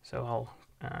 So I'll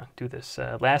do this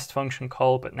last function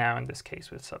call, but now in this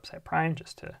case with subset prime,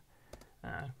 just to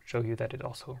show you that it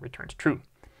also returns true.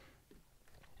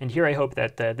 And here I hope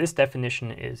that this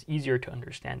definition is easier to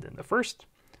understand than the first.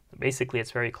 Basically,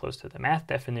 it's very close to the math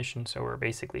definition, so we're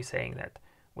basically saying that,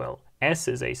 well, S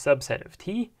is a subset of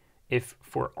T if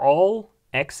for all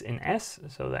x in S,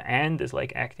 so the AND is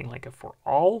like acting like a for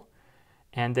all,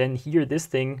 and then here this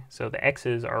thing, so the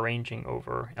x's are ranging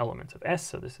over elements of S,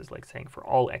 so this is like saying for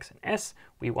all x in S,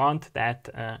 we want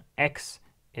that x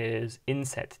is in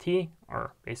set T,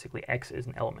 or basically x is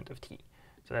an element of T.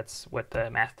 So that's what the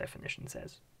math definition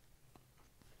says.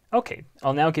 Okay,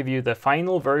 I'll now give you the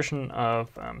final version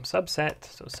of subset,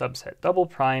 so subset double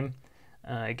prime.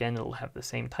 Again, it'll have the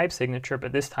same type signature,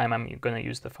 but this time I'm going to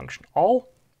use the function all.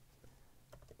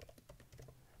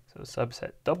 So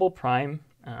subset double prime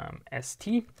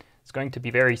st is going to be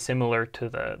very similar to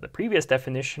the previous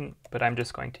definition, but I'm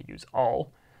just going to use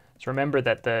all. So remember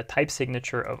that the type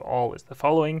signature of all is the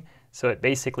following. So it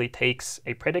basically takes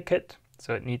a predicate,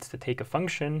 so it needs to take a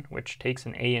function which takes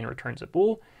an a and returns a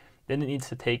bool. Then it needs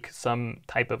to take some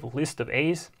type of list of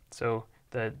a's. So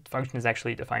the function is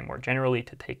actually defined more generally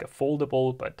to take a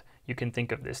foldable, but you can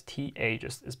think of this ta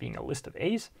just as being a list of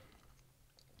a's.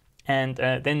 And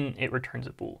then it returns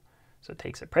a bool. So it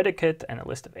takes a predicate and a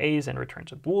list of a's and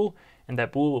returns a bool, and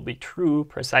that bool will be true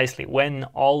precisely when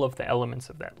all of the elements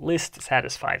of that list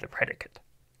satisfy the predicate.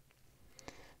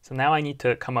 So now I need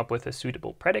to come up with a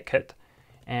suitable predicate,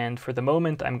 and for the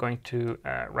moment I'm going to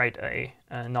write an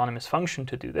anonymous function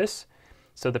to do this.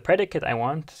 So the predicate I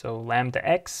want, so lambda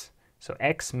x, so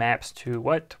x maps to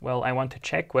what? Well, I want to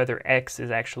check whether x is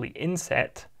actually in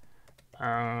set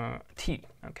T,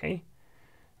 okay?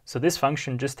 So this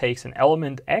function just takes an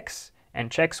element x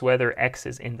and checks whether x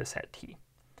is in the set T.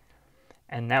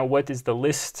 And now what is the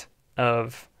list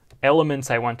of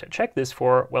elements I want to check this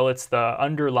for? Well, it's the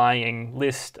underlying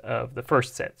list of the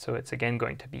first set. So it's again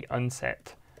going to be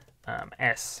unset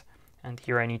S. And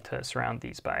here I need to surround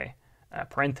these by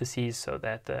parentheses so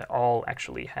that all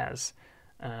actually has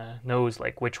knows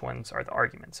like which ones are the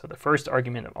arguments. So the first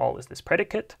argument of all is this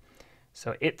predicate.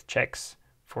 So it checks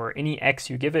for any x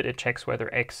you give it, it checks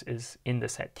whether x is in the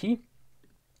set T.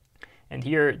 And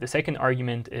here the second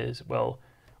argument is, well,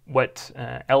 what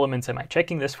elements am I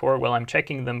checking this for? Well, I'm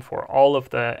checking them for all of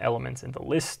the elements in the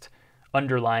list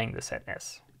underlying the set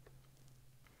S.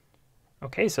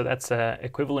 Okay, so that's an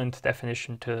equivalent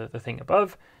definition to the thing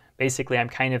above. Basically, I'm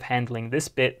kind of handling this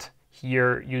bit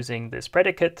here using this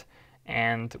predicate,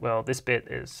 and well, this bit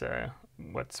is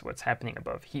what's happening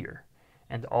above here.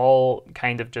 And all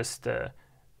kind of just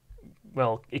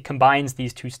well, it combines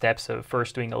these two steps of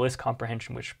first doing a list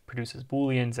comprehension which produces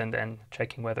booleans and then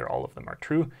checking whether all of them are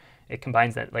true. It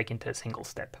combines that like into a single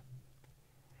step.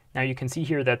 Now you can see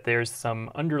here that there's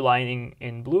some underlining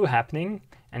in blue happening,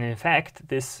 and in fact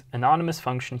this anonymous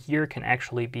function here can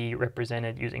actually be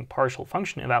represented using partial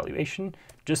function evaluation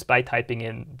just by typing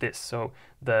in this. So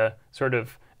the sort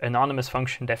of anonymous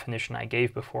function definition I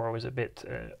gave before was a bit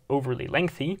overly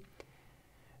lengthy.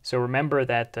 So remember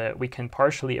that we can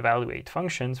partially evaluate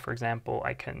functions. For example,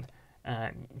 I can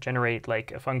generate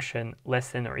like a function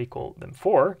less than or equal than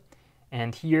 4.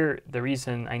 And here, the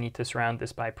reason I need to surround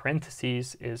this by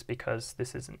parentheses is because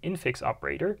this is an infix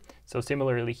operator. So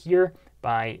similarly here,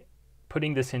 by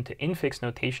putting this into infix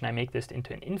notation, I make this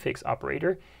into an infix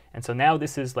operator. And so now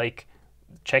this is like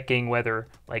checking whether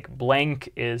like blank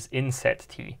is in set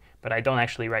T, but I don't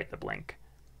actually write the blank.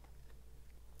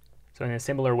 So in a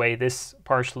similar way, this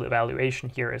partial evaluation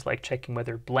here is like checking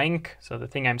whether blank, so the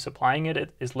thing I'm supplying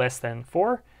it is less than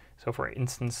 4. So for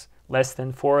instance, less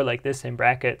than 4 like this in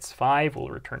brackets 5 will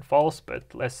return false,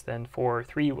 but less than 4,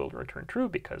 3 will return true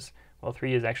because, well,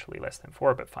 3 is actually less than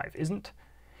 4, but 5 isn't.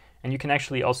 And you can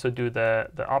actually also do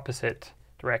the opposite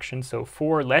direction. So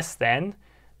 4 less than,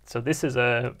 so this is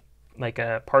like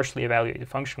a partially evaluated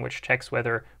function which checks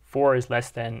whether 4 is less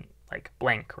than like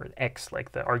blank or x,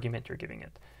 like the argument you're giving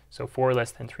it. So 4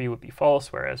 less than 3 would be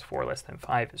false, whereas 4 less than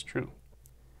 5 is true.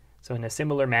 So in a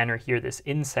similar manner here, this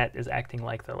inset is acting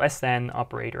like the less than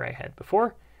operator I had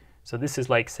before. So this is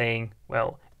like saying,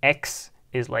 well, x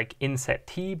is like inset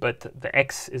t, but the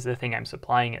x is the thing I'm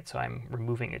supplying it, so I'm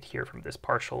removing it here from this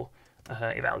partial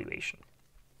evaluation.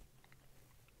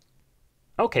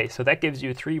 Okay, so that gives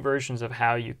you 3 versions of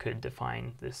how you could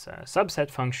define this subset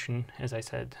function. As I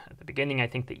said at the beginning, I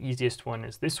think the easiest one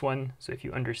is this one. So if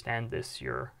you understand this,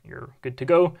 you're good to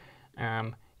go.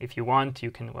 If you want,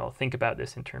 you can, well, think about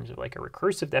this in terms of like a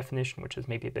recursive definition, which is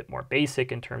maybe a bit more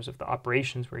basic in terms of the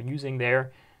operations we're using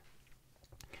there.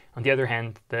 On the other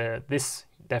hand, this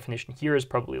definition here is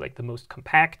probably like the most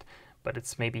compact, but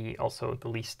it's maybe also the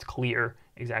least clear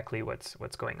exactly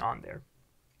what's going on there.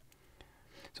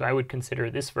 So I would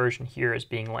consider this version here as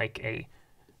being like a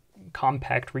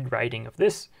compact rewriting of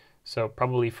this. So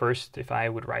probably first, if I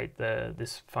would write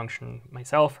this function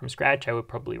myself from scratch, I would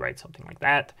probably write something like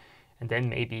that. And then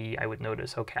maybe I would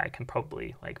notice, okay, I can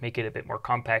probably like make it a bit more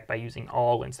compact by using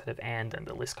all instead of and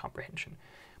the list comprehension.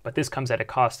 But this comes at a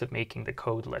cost of making the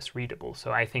code less readable.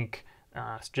 So I think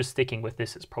just sticking with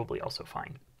this is probably also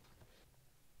fine.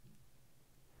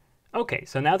 Okay,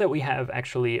 so now that we have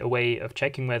actually a way of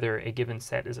checking whether a given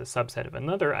set is a subset of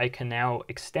another, I can now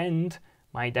extend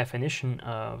my definition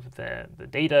of the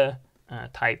data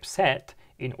type set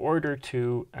in order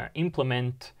to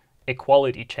implement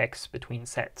equality checks between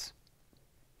sets.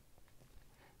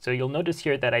 So you'll notice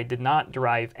here that I did not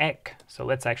derive ek, so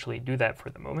let's actually do that for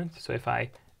the moment. So if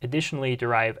I additionally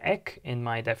derive ek in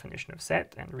my definition of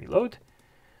set and reload,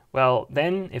 well,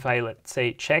 then if I, let's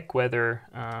say, check whether,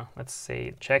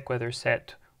 check whether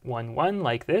set 1, 1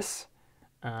 like this,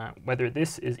 whether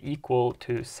this is equal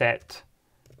to set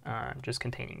just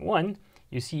containing 1,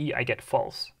 you see I get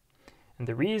false. And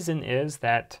the reason is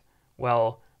that,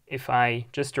 well, if I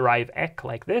just derive ek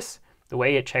like this, the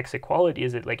way it checks equality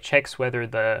is it like checks whether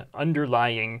the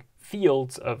underlying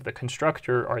fields of the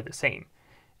constructor are the same.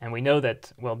 And we know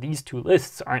that, well, these two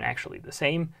lists aren't actually the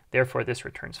same, therefore this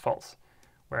returns false.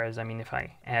 Whereas, I mean, if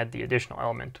I add the additional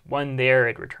element 1 there,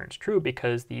 it returns true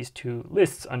because these two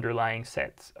lists underlying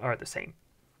sets are the same.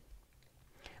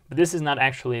 But this is not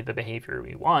actually the behavior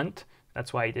we want.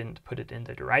 That's why I didn't put it in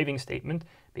the deriving statement,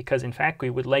 because in fact we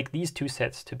would like these two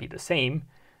sets to be the same,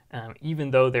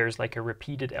 even though there's like a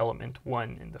repeated element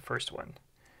 1 in the first one.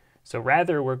 So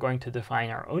rather, we're going to define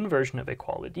our own version of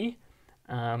equality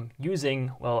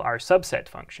using, well, our subset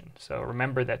function. So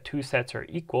remember that two sets are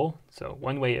equal. So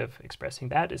one way of expressing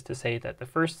that is to say that the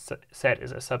first set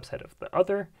is a subset of the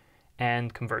other,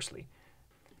 and conversely.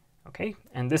 Okay,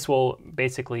 and this will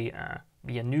basically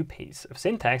be a new piece of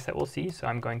syntax that we'll see. So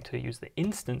I'm going to use the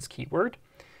instance keyword.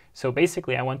 So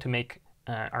basically, I want to make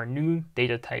our new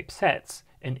data type sets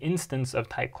an instance of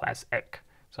type class ek.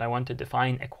 So I want to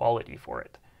define equality for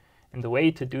it. And the way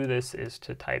to do this is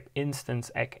to type instance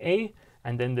ek a,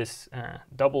 and then this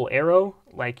double arrow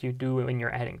like you do when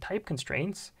you're adding type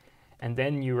constraints. And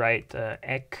then you write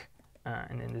ek,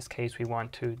 and in this case we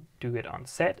want to do it on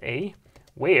set a,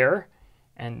 where,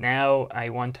 and now I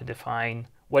want to define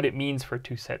what it means for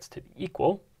two sets to be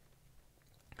equal.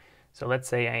 So let's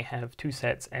say I have two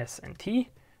sets s and t.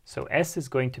 So s is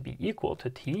going to be equal to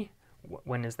t.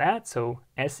 When is that? So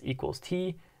s equals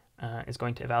t is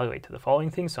going to evaluate to the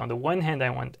following things. So on the one hand, I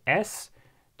want s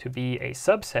to be a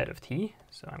subset of t.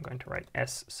 So I'm going to write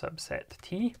s subset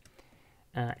t.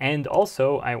 And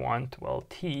also I want, well,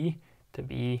 t to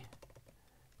be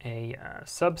a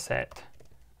subset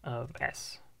of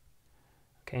s.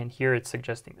 Okay, and here it's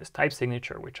suggesting this type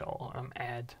signature, which I'll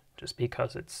add just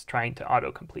because it's trying to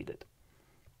autocomplete it.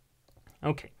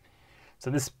 Okay, so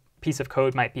this piece of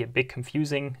code might be a bit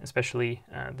confusing, especially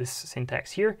this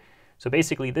syntax here. So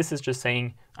basically, this is just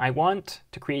saying, I want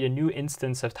to create a new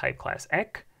instance of type class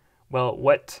ek. Well,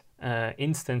 what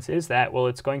instance is that? Well,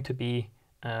 it's going to be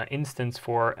instance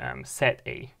for set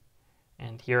a.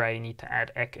 And here I need to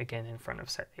add ek again in front of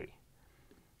set a.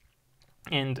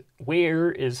 And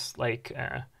where is like,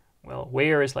 well,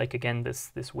 where is like, again,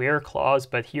 this where clause,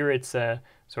 but here it's a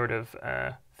sort of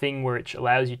thing where it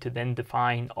allows you to then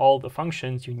define all the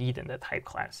functions you need in the type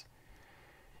class.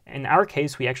 In our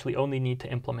case, we actually only need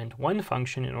to implement one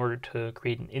function in order to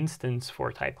create an instance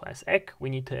for type class ek. We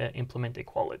need to implement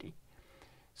equality.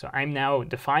 So I'm now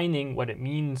defining what it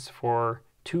means for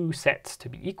two sets to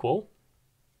be equal,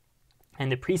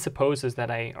 and it presupposes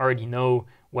that I already know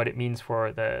what it means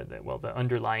for the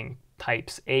underlying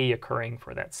types A occurring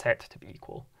for that set to be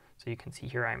equal. So you can see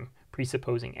here I'm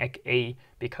presupposing ec A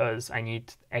because I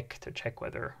need ec to check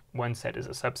whether one set is a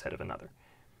subset of another.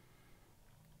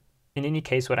 In any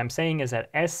case, what I'm saying is that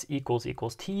s equals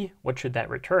t. What should that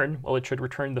return? Well, it should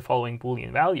return the following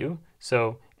Boolean value.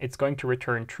 So it's going to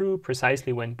return true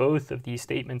precisely when both of these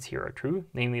statements here are true,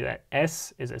 namely that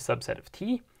s is a subset of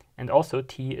t, and also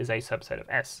t is a subset of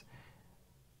s.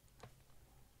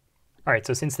 All right,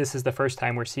 so since this is the first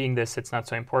time we're seeing this, it's not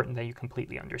so important that you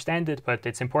completely understand it, but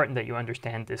it's important that you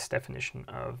understand this definition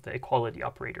of the equality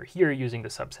operator here using the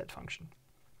subset function.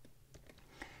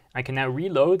 I can now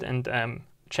reload and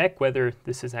check whether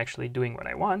this is actually doing what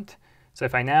I want. So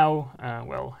if I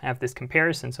now, have this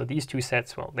comparison, so these two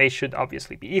sets, well, they should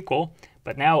obviously be equal,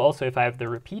 but now also if I have the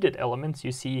repeated elements,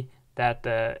 you see that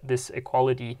this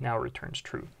equality now returns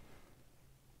true.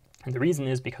 And the reason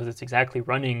is because it's exactly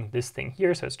running this thing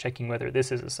here, so it's checking whether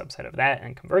this is a subset of that,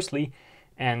 and conversely.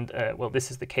 And well, this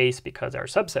is the case because our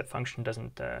subset function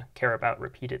doesn't care about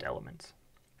repeated elements.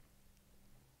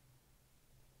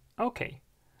 Okay,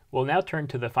 we'll now turn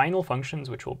to the final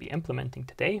functions which we'll be implementing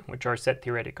today, which are set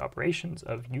theoretic operations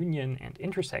of union and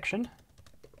intersection.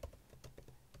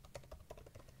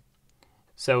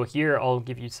 So here I'll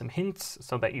give you some hints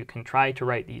so that you can try to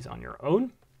write these on your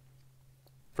own.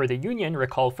 For the union,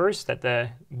 recall first that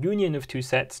the union of two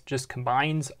sets just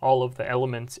combines all of the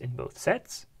elements in both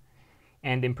sets.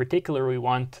 And in particular, we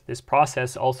want this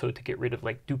process also to get rid of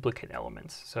like duplicate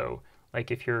elements. So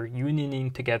like if you're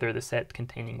unioning together the set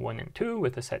containing 1 and 2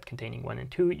 with the set containing 1 and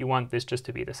 2, you want this just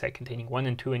to be the set containing 1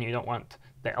 and 2, and you don't want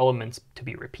the elements to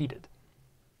be repeated.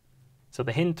 So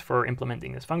the hint for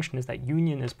implementing this function is that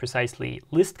union is precisely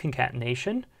list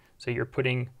concatenation. So you're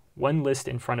putting one list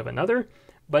in front of another,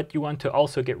 but you want to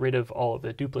also get rid of all of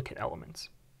the duplicate elements.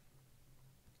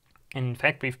 And in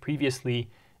fact, we've previously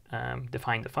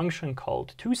defined a function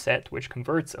called toSet, which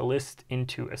converts a list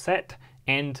into a set,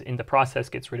 and in the process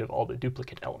gets rid of all the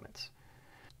duplicate elements.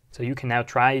 So you can now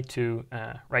try to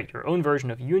write your own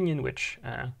version of union, which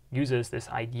uses this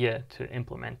idea to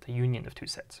implement the union of two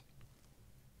sets.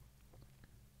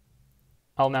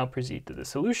 I'll now proceed to the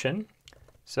solution.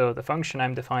 So the function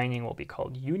I'm defining will be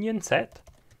called union set,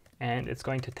 and it's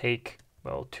going to take,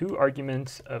 well, two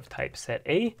arguments of type set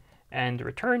A and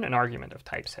return an argument of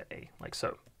type set A, like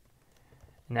so.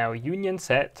 Now union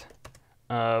set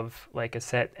of like a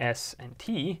set S and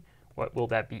T, what will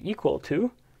that be equal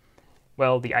to?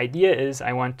 Well, the idea is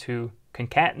I want to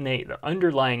concatenate the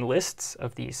underlying lists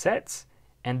of these sets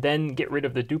and then get rid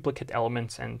of the duplicate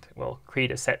elements and, well,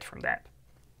 create a set from that.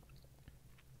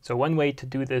 So one way to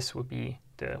do this would be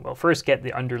to, well, first get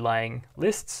the underlying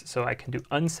lists. So I can do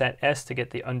unset S to get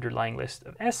the underlying list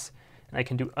of S, and I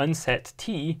can do unset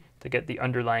T to get the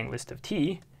underlying list of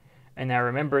T. And now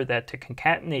remember that to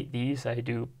concatenate these, I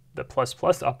do the plus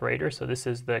plus operator. So this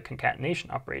is the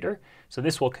concatenation operator. So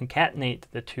this will concatenate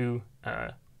the two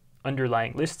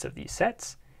underlying lists of these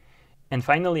sets. And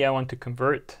finally, I want to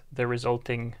convert the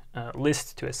resulting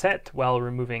list to a set while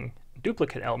removing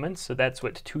duplicate elements. So that's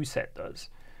what toSet does.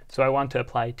 So I want to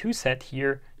apply toSet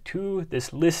here to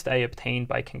this list I obtained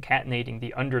by concatenating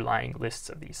the underlying lists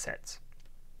of these sets.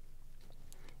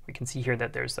 We can see here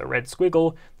that there's a red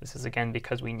squiggle. This is again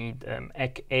because we need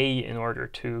ec A in order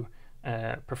to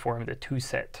perform the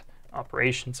toSet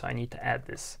operation. So I need to add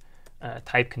this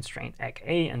type constraint ec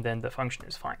A, and then the function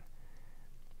is fine.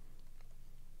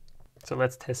 So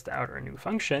let's test out our new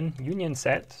function, union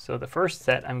set. So the first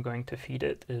set I'm going to feed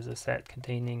it is a set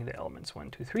containing the elements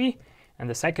 1, 2, 3. And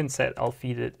the second set I'll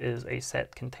feed it is a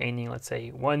set containing, let's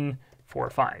say, 1, 4,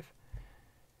 5.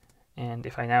 And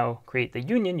if I now create the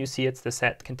union, you see it's the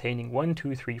set containing 1,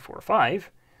 2, 3, 4,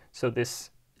 5. So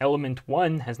this element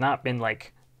 1 has not been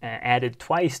like added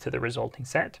twice to the resulting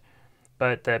set.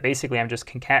 But basically, I'm just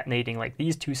concatenating like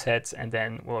these two sets and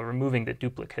then, well, removing the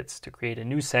duplicates to create a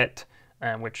new set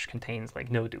which contains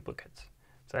like no duplicates.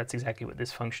 So that's exactly what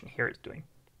this function here is doing.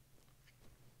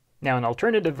 Now, an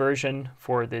alternative version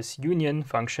for this union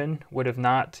function would have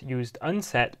not used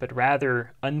unset, but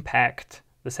rather unpacked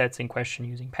the sets in question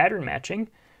using pattern matching.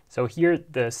 So here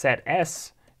the set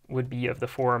S would be of the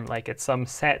form like it's some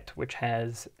set which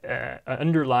has an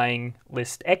underlying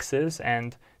list X's,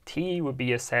 and T would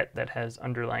be a set that has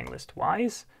underlying list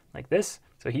Y's, like this.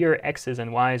 So here X's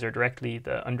and Y's are directly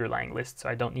the underlying list, so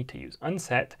I don't need to use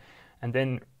unset. And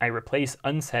then I replace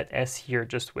unset S here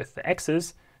just with the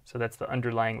X's, so that's the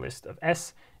underlying list of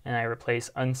S, and I replace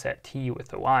unset T with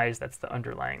the Y's, that's the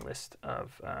underlying list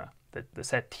of the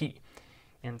set T.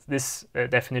 And this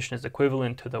definition is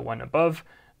equivalent to the one above.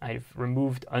 I've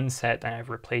removed unset and I've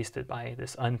replaced it by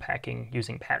this unpacking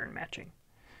using pattern matching.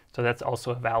 So that's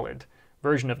also a valid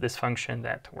version of this function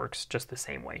that works just the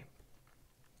same way.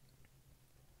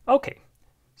 Okay,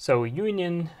 so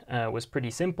union was pretty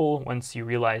simple once you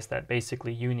realize that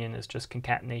basically union is just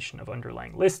concatenation of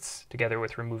underlying lists together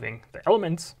with removing the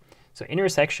elements. So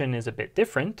intersection is a bit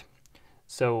different.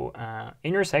 So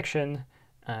intersection,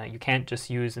 you can't just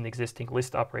use an existing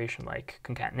list operation like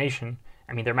concatenation.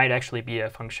 I mean, there might actually be a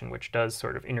function which does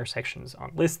sort of intersections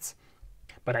on lists,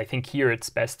 but I think here it's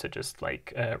best to just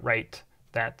like write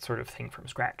that sort of thing from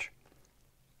scratch.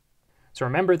 So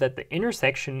remember that the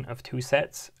intersection of two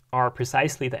sets are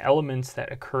precisely the elements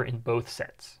that occur in both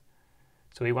sets.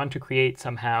 So we want to create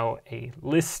somehow a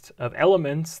list of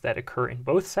elements that occur in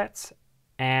both sets,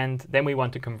 and then we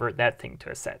want to convert that thing to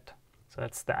a set. So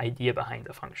that's the idea behind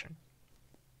the function.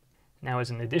 Now, as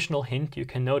an additional hint, you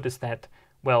can notice that,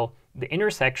 well, the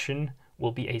intersection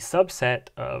will be a subset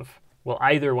of, well,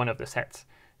 either one of the sets.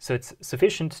 So it's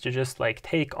sufficient to just like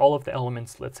take all of the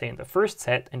elements, let's say in the first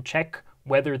set, and check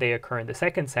whether they occur in the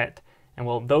second set. And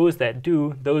well, those that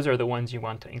do, those are the ones you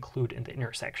want to include in the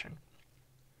intersection.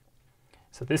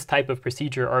 So this type of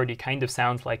procedure already kind of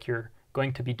sounds like you're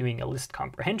going to be doing a list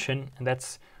comprehension, and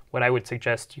that's what I would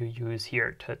suggest you use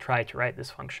here to try to write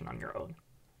this function on your own.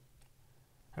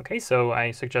 Okay, so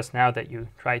I suggest now that you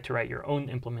try to write your own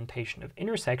implementation of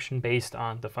intersection based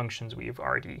on the functions we've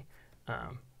already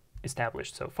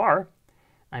established so far.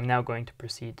 I'm now going to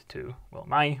proceed to, well,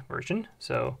 my version.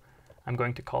 So I'm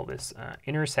going to call this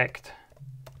intersect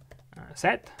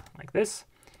set, like this.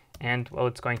 And, well,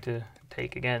 it's going to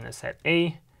take, again, a set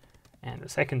A and a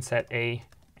second set A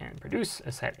and produce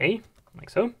a set A, like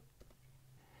so.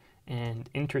 And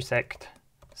intersect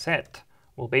set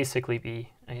will basically be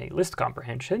a list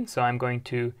comprehension. So I'm going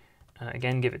to,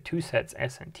 again, give it two sets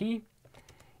S and T.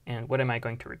 And what am I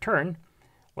going to return?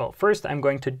 Well, first I'm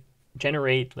going to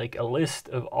generate like a list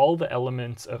of all the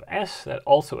elements of S that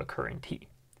also occur in T.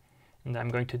 And I'm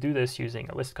going to do this using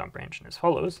a list comprehension as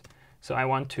follows. So I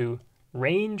want to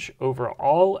range over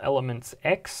all elements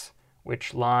X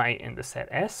which lie in the set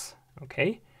S,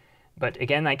 okay? But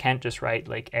again, I can't just write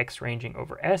like X ranging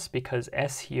over S because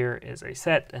S here is a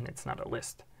set and it's not a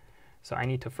list. So I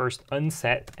need to first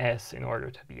unset S in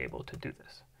order to be able to do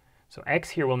this. So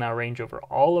X here will now range over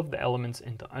all of the elements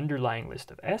in the underlying list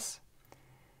of S.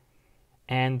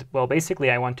 And, well,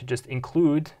 basically I want to just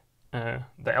include the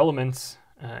elements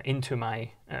into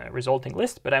my resulting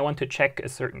list, but I want to check a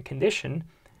certain condition,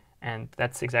 and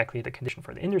that's exactly the condition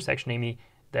for the intersection, namely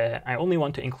that I only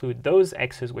want to include those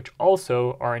X's which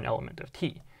also are an element of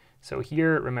T. So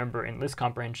here, remember, in list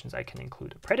comprehensions I can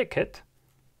include a predicate.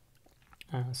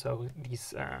 So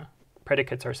these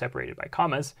predicates are separated by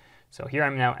commas. So here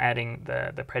I'm now adding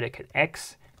the predicate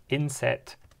X in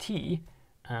set T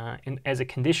as a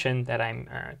condition that I'm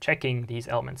checking these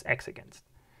elements X against.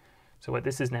 So what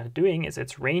this is now doing is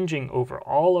it's ranging over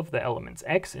all of the elements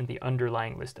X in the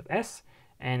underlying list of S,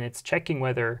 and it's checking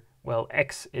whether, well,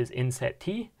 X is in set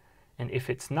T, and if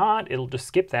it's not, it'll just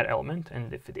skip that element,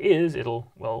 and if it is,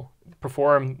 it'll, well,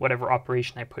 perform whatever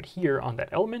operation I put here on that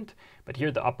element, but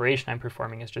here the operation I'm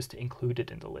performing is just to include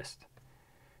it in the list.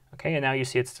 Okay, and now you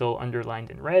see it's still underlined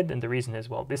in red, and the reason is,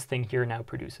 well, this thing here now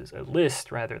produces a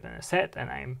list rather than a set, and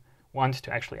I want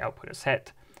to actually output a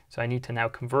set. So I need to now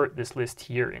convert this list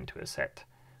here into a set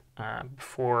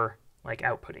before like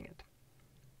outputting it.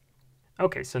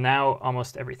 Okay, so now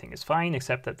almost everything is fine,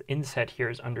 except that the inset here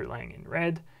is underlying in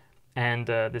red. And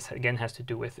this again has to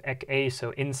do with ec_a,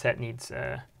 so inset needs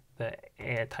the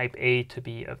type A to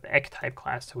be of the ec type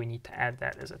class, so we need to add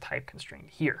that as a type constraint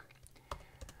here.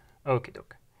 Okie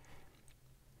doke.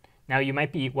 Now you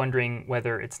might be wondering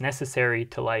whether it's necessary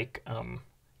to like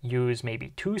use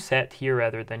maybe toSet here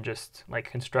rather than just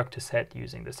like construct a set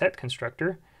using the set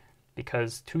constructor,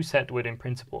 because toSet would in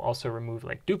principle also remove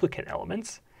like duplicate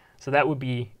elements. So that would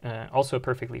be also a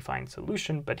perfectly fine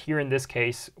solution. But here in this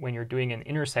case, when you're doing an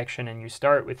intersection and you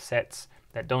start with sets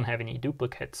that don't have any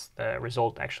duplicates, the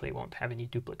result actually won't have any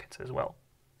duplicates as well.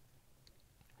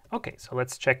 Okay, so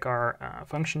let's check our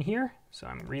function here. So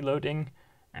I'm reloading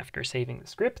after saving the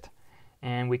script.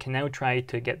 And we can now try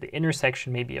to get the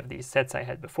intersection maybe of these sets I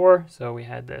had before. So we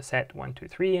had the set 1, 2,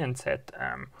 3 and set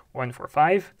 1, 4,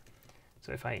 5.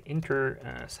 So if I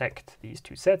intersect these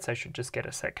two sets, I should just get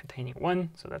a set containing 1,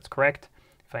 so that's correct.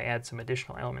 If I add some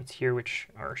additional elements here which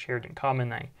are shared in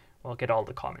common, I will get all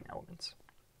the common elements.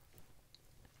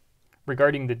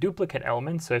 Regarding the duplicate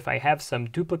elements, so if I have some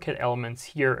duplicate elements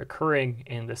here occurring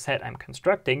in the set I'm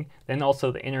constructing, then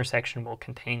also the intersection will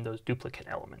contain those duplicate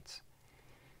elements.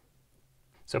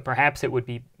 So perhaps it would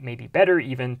be maybe better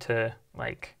even to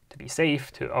be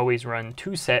safe to always run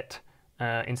toSet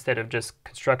instead of just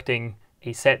constructing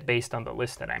a set based on the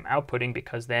list that I'm outputting,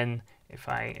 because then if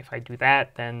I do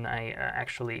that, then I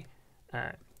actually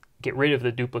get rid of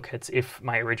the duplicates if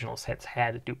my original sets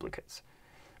had duplicates.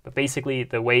 But basically,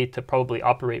 the way to probably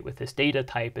operate with this data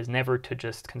type is never to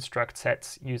just construct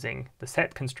sets using the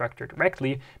set constructor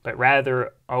directly, but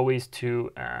rather always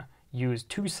to use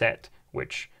toSet,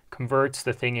 which converts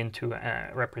the thing into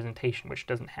a representation which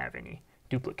doesn't have any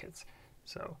duplicates.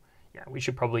 So yeah, we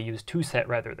should probably use toSet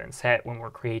rather than set when we're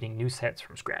creating new sets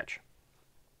from scratch.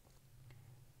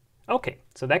 Okay,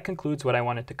 so that concludes what I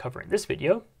wanted to cover in this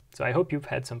video. So I hope you've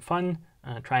had some fun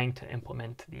trying to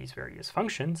implement these various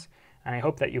functions. And I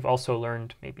hope that you've also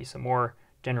learned maybe some more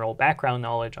general background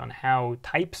knowledge on how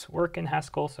types work in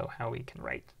Haskell, so how we can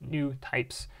write new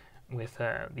types with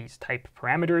these type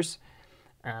parameters,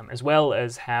 as well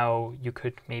as how you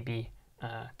could maybe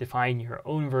define your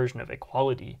own version of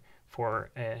equality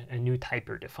for a new type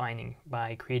you're defining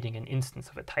by creating an instance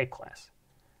of a type class.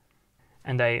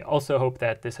 And I also hope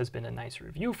that this has been a nice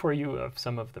review for you of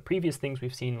some of the previous things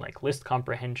we've seen, like list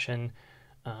comprehension,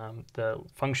 the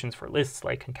functions for lists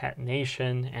like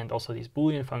concatenation, and also these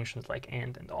Boolean functions like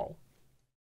and all.